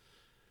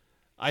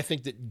 I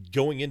think that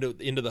going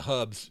into the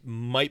hubs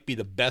might be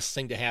the best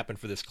thing to happen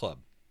for this club.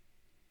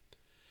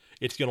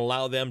 It's going to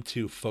allow them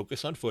to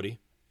focus on footy.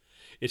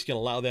 It's going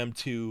to allow them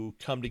to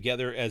come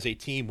together as a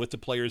team with the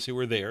players who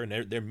are there,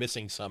 and they're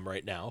missing some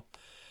right now.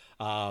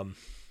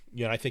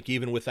 I think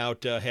even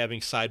without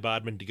having Cy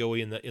Bodman to go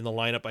in the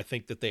lineup, I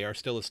think that they are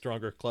still a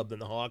stronger club than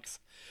the Hawks.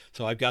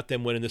 So I've got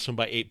them winning this one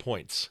by 8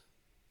 points.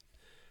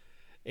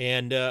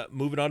 And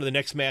moving on to the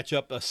next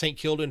matchup, St.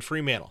 Kilda and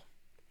Fremantle.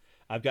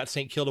 I've got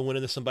St. Kilda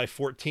winning this one by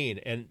 14.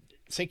 And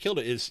St.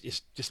 Kilda is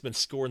just been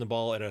scoring the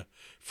ball at a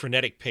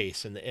frenetic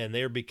pace, and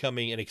they're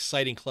becoming an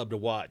exciting club to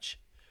watch.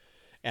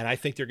 And I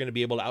think they're going to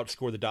be able to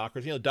outscore the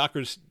Dockers. The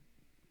Dockers,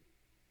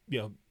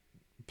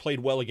 played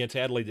well against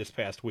Adelaide this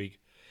past week,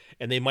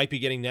 and they might be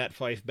getting Nat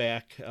Fife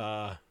back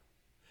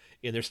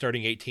in their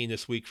starting 18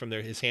 this week from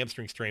his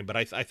hamstring strain. But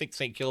I think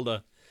St.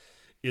 Kilda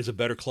is a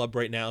better club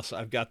right now, so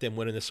I've got them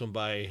winning this one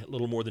by a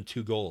little more than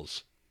 2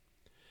 goals.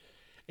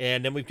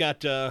 And then we've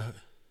got 2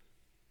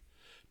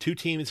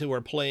 teams who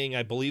are playing,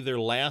 I believe, their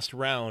last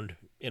round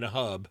in a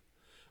hub,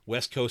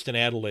 West Coast and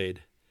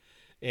Adelaide.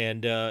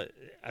 And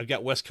I've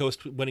got West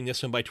Coast winning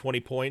this one by 20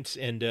 points.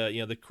 And,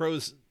 the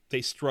Crows,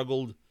 they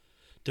struggled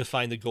to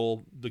find the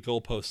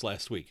goalpost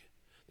last week.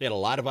 They had a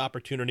lot of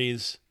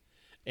opportunities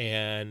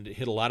and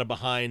hit a lot of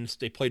behinds.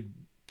 They played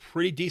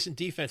pretty decent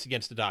defense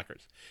against the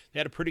Dockers. They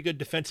had a pretty good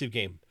defensive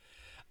game.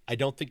 I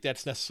don't think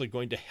that's necessarily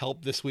going to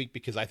help this week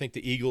because I think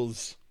the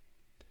Eagles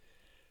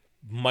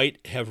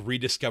might have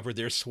rediscovered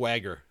their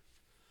swagger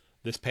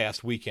this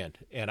past weekend.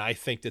 And I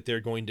think that they're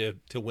going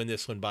to win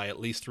this one by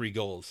at least 3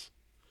 goals.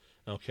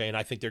 Okay, and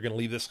I think they're going to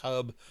leave this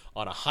hub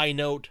on a high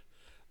note.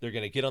 They're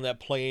going to get on that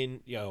plane,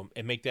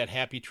 and make that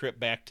happy trip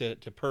back to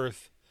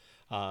Perth.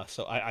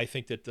 So I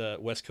think that the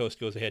West Coast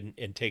goes ahead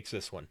and takes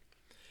this one.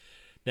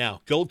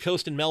 Now, Gold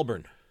Coast and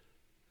Melbourne.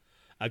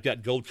 I've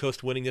got Gold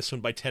Coast winning this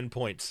one by 10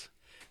 points.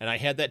 And I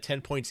had that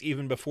 10 points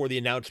even before the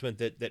announcement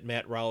that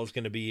Matt Rowell is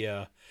going to be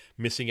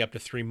missing up to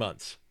 3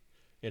 months.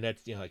 And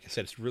that's, like I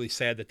said, it's really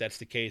sad that that's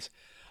the case.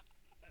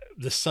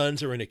 The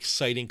Suns are an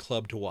exciting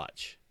club to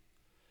watch.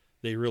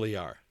 They really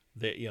are.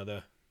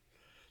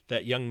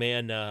 That young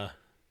man,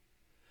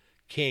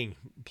 King,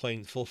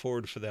 playing full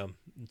forward for them,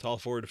 tall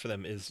forward for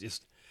them,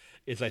 is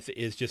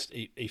is just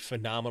a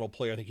phenomenal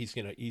player. I think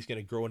he's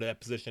gonna grow into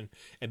that position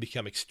and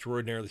become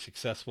extraordinarily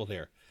successful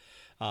there.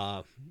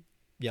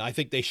 Yeah, I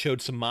think they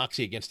showed some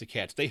moxie against the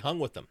Cats. They hung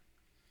with them.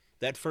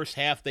 That first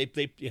half, they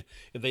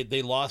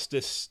lost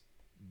this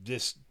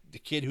the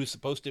kid who's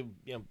supposed to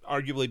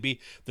arguably be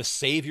the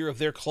savior of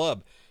their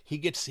club. He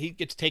gets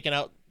taken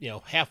out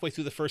halfway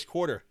through the first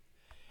quarter,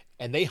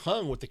 and they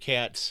hung with the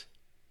Cats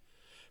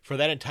for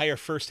that entire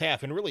first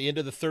half and really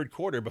into the third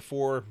quarter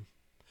before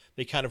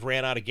they kind of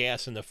ran out of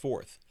gas in the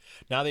fourth.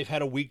 Now they've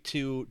had a week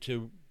to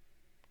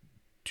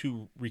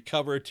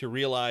recover, to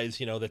realize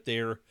that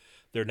they're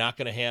not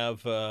going to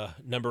have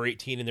number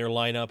 18 in their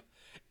lineup,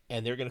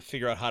 and they're going to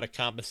figure out how to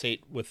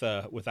compensate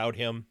without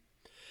him.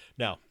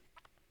 Now,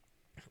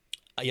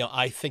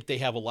 I think they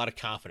have a lot of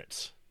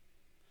confidence.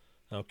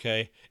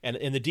 Okay,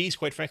 and the D's,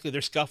 quite frankly,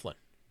 they're scuffling.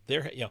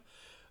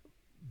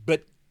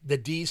 But the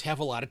D's have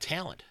a lot of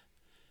talent.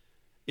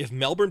 If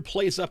Melbourne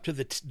plays up to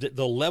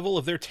the level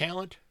of their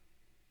talent,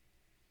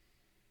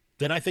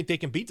 then I think they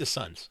can beat the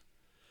Suns.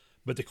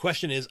 But the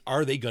question is,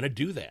 are they going to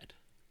do that?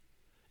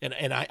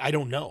 And I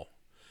don't know.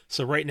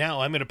 So right now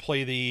I'm going to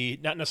play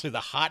not necessarily the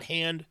hot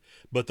hand,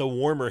 but the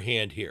warmer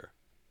hand here.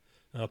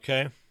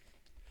 Okay?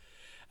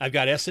 I've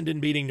got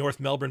Essendon beating North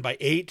Melbourne by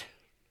 8.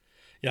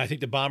 I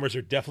think the Bombers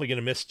are definitely going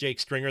to miss Jake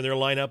Stringer in their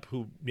lineup,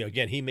 who,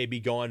 again, he may be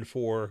gone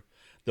for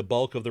the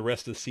bulk of the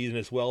rest of the season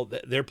as well.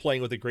 They're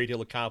playing with a great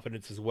deal of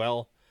confidence as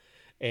well.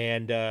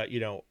 And, they're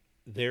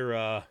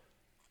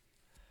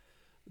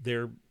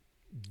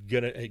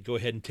going to go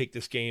ahead and take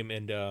this game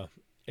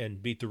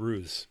and beat the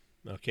Roos,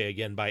 okay,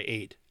 again, by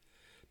 8.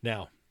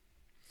 Now,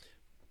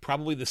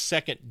 probably the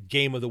second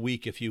game of the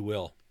week, if you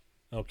will.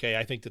 Okay,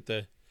 I think that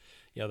the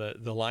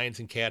Lions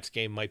and Cats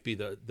game might be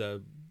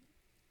the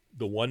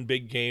one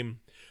big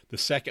game. The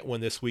second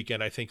one this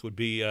weekend, I think, would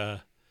be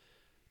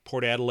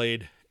Port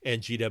Adelaide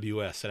and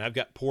GWS. And I've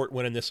got Port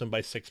winning this one by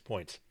 6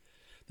 points.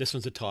 This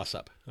one's a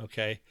toss-up,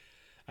 okay?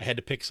 I had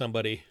to pick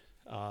somebody,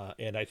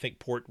 and I think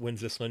Port wins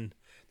this one.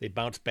 They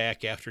bounce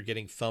back after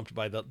getting thumped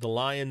by the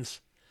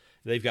Lions.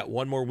 They've got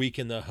one more week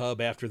in the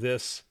hub after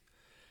this.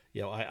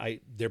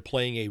 They're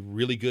playing a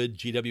really good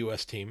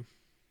GWS team,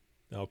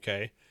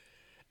 okay?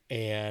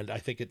 And I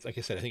think it's, like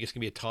I said, I think it's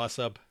going to be a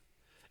toss-up.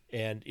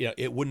 And,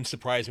 it wouldn't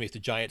surprise me if the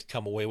Giants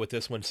come away with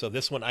this one. So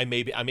this one, I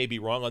may be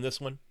wrong on this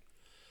one.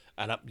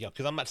 And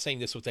because I'm not saying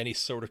this with any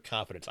sort of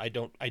confidence. I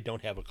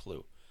don't have a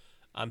clue.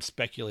 I'm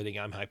speculating.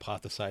 I'm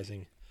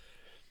hypothesizing.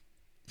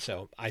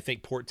 So I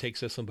think Port takes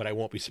this one, but I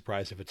won't be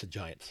surprised if it's the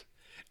Giants.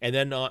 And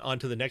then on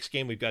to the next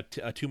game. We've got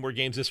 2 more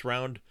games this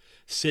round.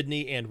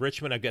 Sydney and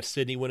Richmond. I've got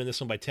Sydney winning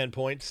this one by 10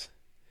 points.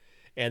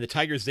 And the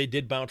Tigers, they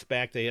did bounce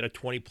back. They had a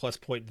 20-plus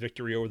point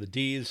victory over the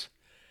D's.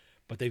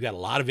 But they've got a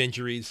lot of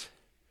injuries.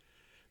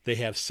 They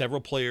have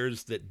several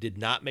players that did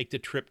not make the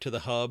trip to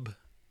the hub.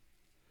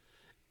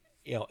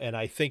 And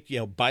I think,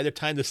 by the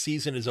time the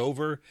season is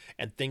over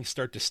and things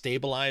start to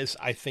stabilize,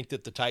 I think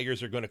that the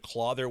Tigers are going to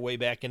claw their way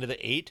back into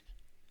the 8.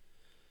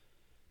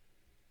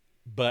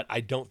 But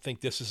I don't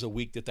think this is a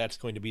week that's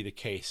going to be the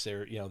case.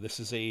 This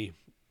is a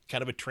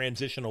kind of a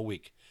transitional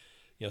week.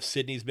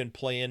 Sydney's been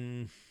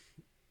playing,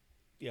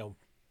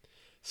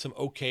 some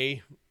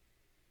okay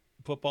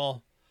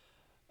football.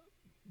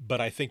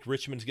 But I think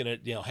Richmond's going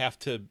to, have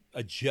to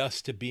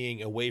adjust to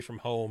being away from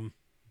home.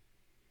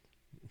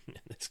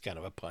 That's kind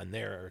of a pun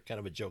there, or kind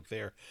of a joke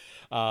there.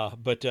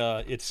 But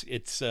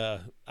it's.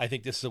 I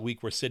think this is a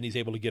week where Sydney's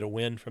able to get a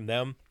win from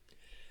them.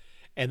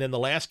 And then the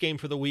last game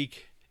for the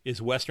week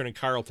is Western and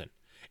Carlton.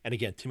 And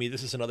again, to me,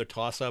 this is another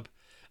toss-up.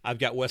 I've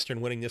got Western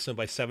winning this one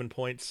by 7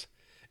 points.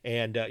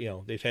 And,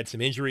 they've had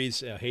some injuries.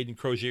 Hayden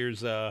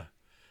Crozier's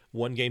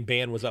one-game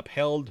ban was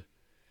upheld.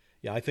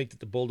 I think that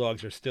the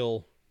Bulldogs are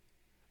still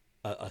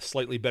a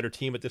slightly better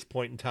team at this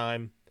point in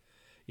time.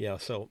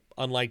 So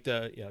unlike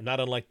not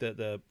unlike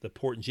the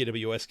Port and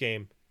GWS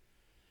game,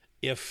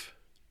 if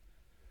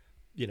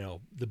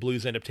the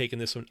Blues end up taking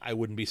this one, I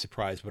wouldn't be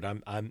surprised. But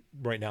I'm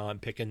right now I'm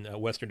picking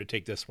Western to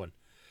take this one.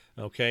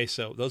 Okay,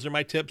 so those are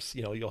my tips.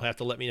 You'll have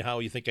to let me know how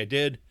you think I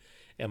did.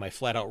 Am I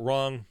flat out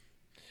wrong?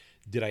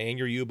 Did I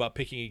anger you about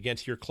picking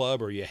against your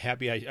club? Or are you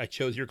happy I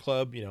chose your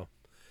club?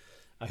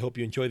 I hope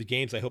you enjoy the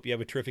games. I hope you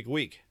have a terrific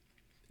week.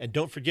 And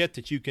don't forget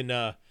that you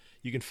can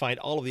find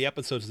all of the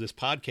episodes of this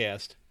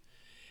podcast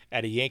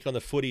at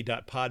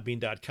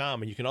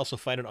yankonthefooty.podbean.com, and you can also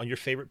find it on your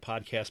favorite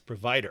podcast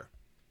provider.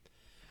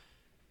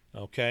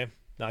 Okay?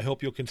 Now, I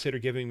hope you'll consider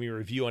giving me a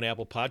review on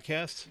Apple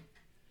Podcasts.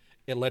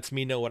 It lets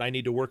me know what I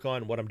need to work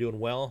on, what I'm doing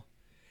well,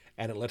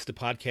 and it lets the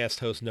podcast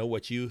host know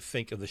what you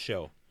think of the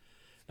show.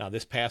 Now,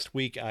 this past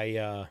week,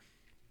 I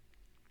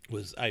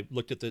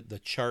looked at the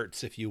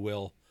charts, if you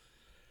will,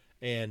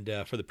 and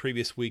for the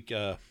previous week,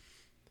 I'm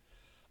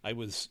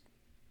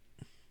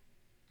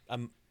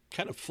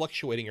kind of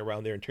fluctuating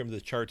around there in terms of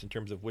the charts, in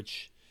terms of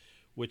which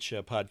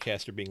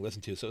podcasts are being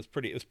listened to. So it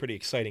was pretty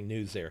exciting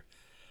news there.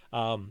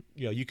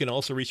 You can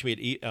also reach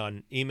me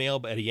on email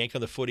at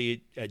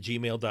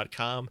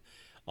yankonthefooty@gmail.com,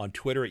 on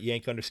Twitter at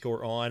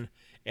yank_on,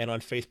 and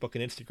on Facebook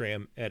and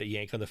Instagram at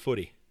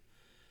yankonthefooty.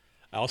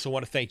 I also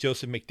want to thank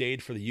Joseph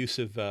McDade for the use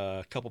of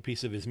a couple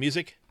pieces of his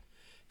music.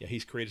 Yeah,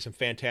 he's created some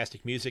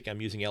fantastic music.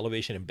 I'm using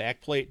Elevation and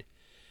Backplate.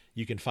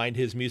 You can find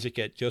his music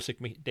at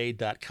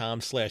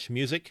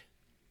josephmcdade.com/music.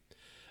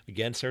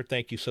 Again, sir,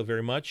 thank you so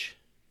very much.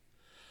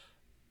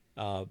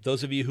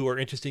 Those of you who are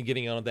interested in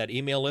getting on that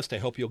email list, I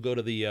hope you'll go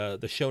to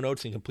the show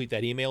notes and complete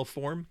that email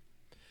form.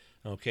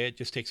 Okay, it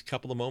just takes a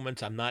couple of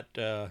moments. I'm not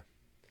going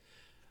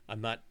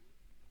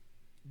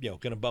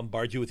to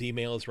bombard you with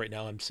emails right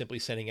now. I'm simply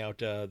sending out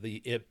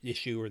the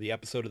issue or the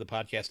episode of the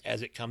podcast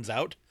as it comes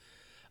out.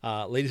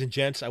 Ladies and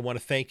gents, I want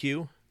to thank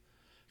you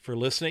for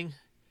listening.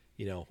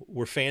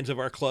 We're fans of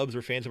our clubs,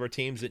 we're fans of our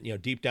teams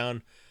that, deep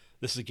down,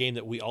 this is a game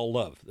that we all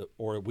love,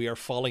 or we are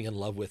falling in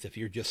love with if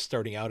you're just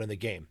starting out in the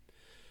game.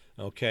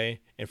 Okay?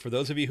 And for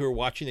those of you who are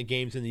watching the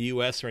games in the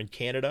U.S. or in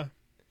Canada,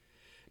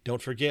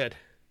 don't forget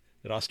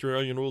that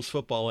Australian rules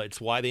football,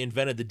 it's why they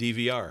invented the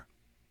DVR.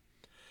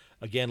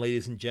 Again,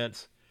 ladies and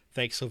gents,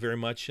 thanks so very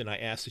much, and I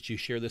ask that you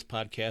share this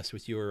podcast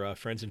with your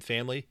friends and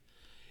family,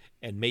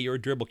 and may your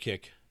dribble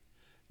kick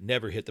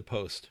never hit the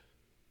post.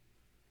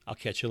 I'll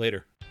catch you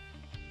later.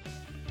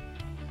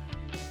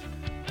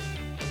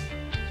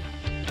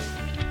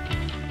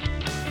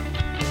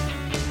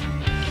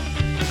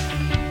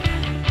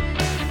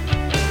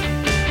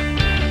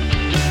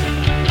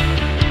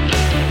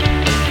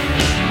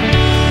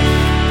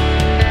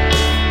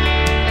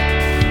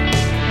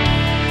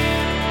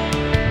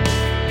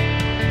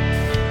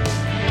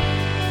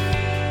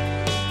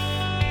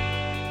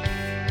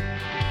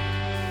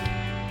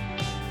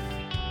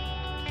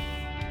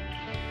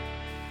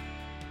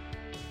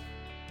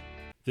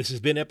 This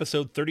has been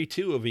episode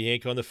 32 of A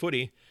Yank on the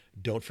Footy.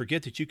 Don't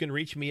forget that you can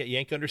reach me at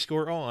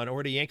yank_on or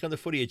at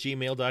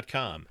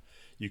yankonthefooty@gmail.com.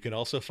 You can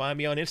also find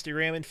me on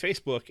Instagram and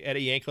Facebook at A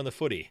Yank on the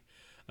Footy.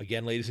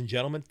 Again, ladies and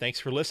gentlemen, thanks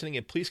for listening,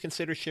 and please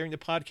consider sharing the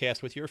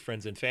podcast with your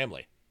friends and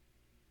family.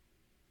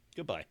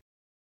 Goodbye.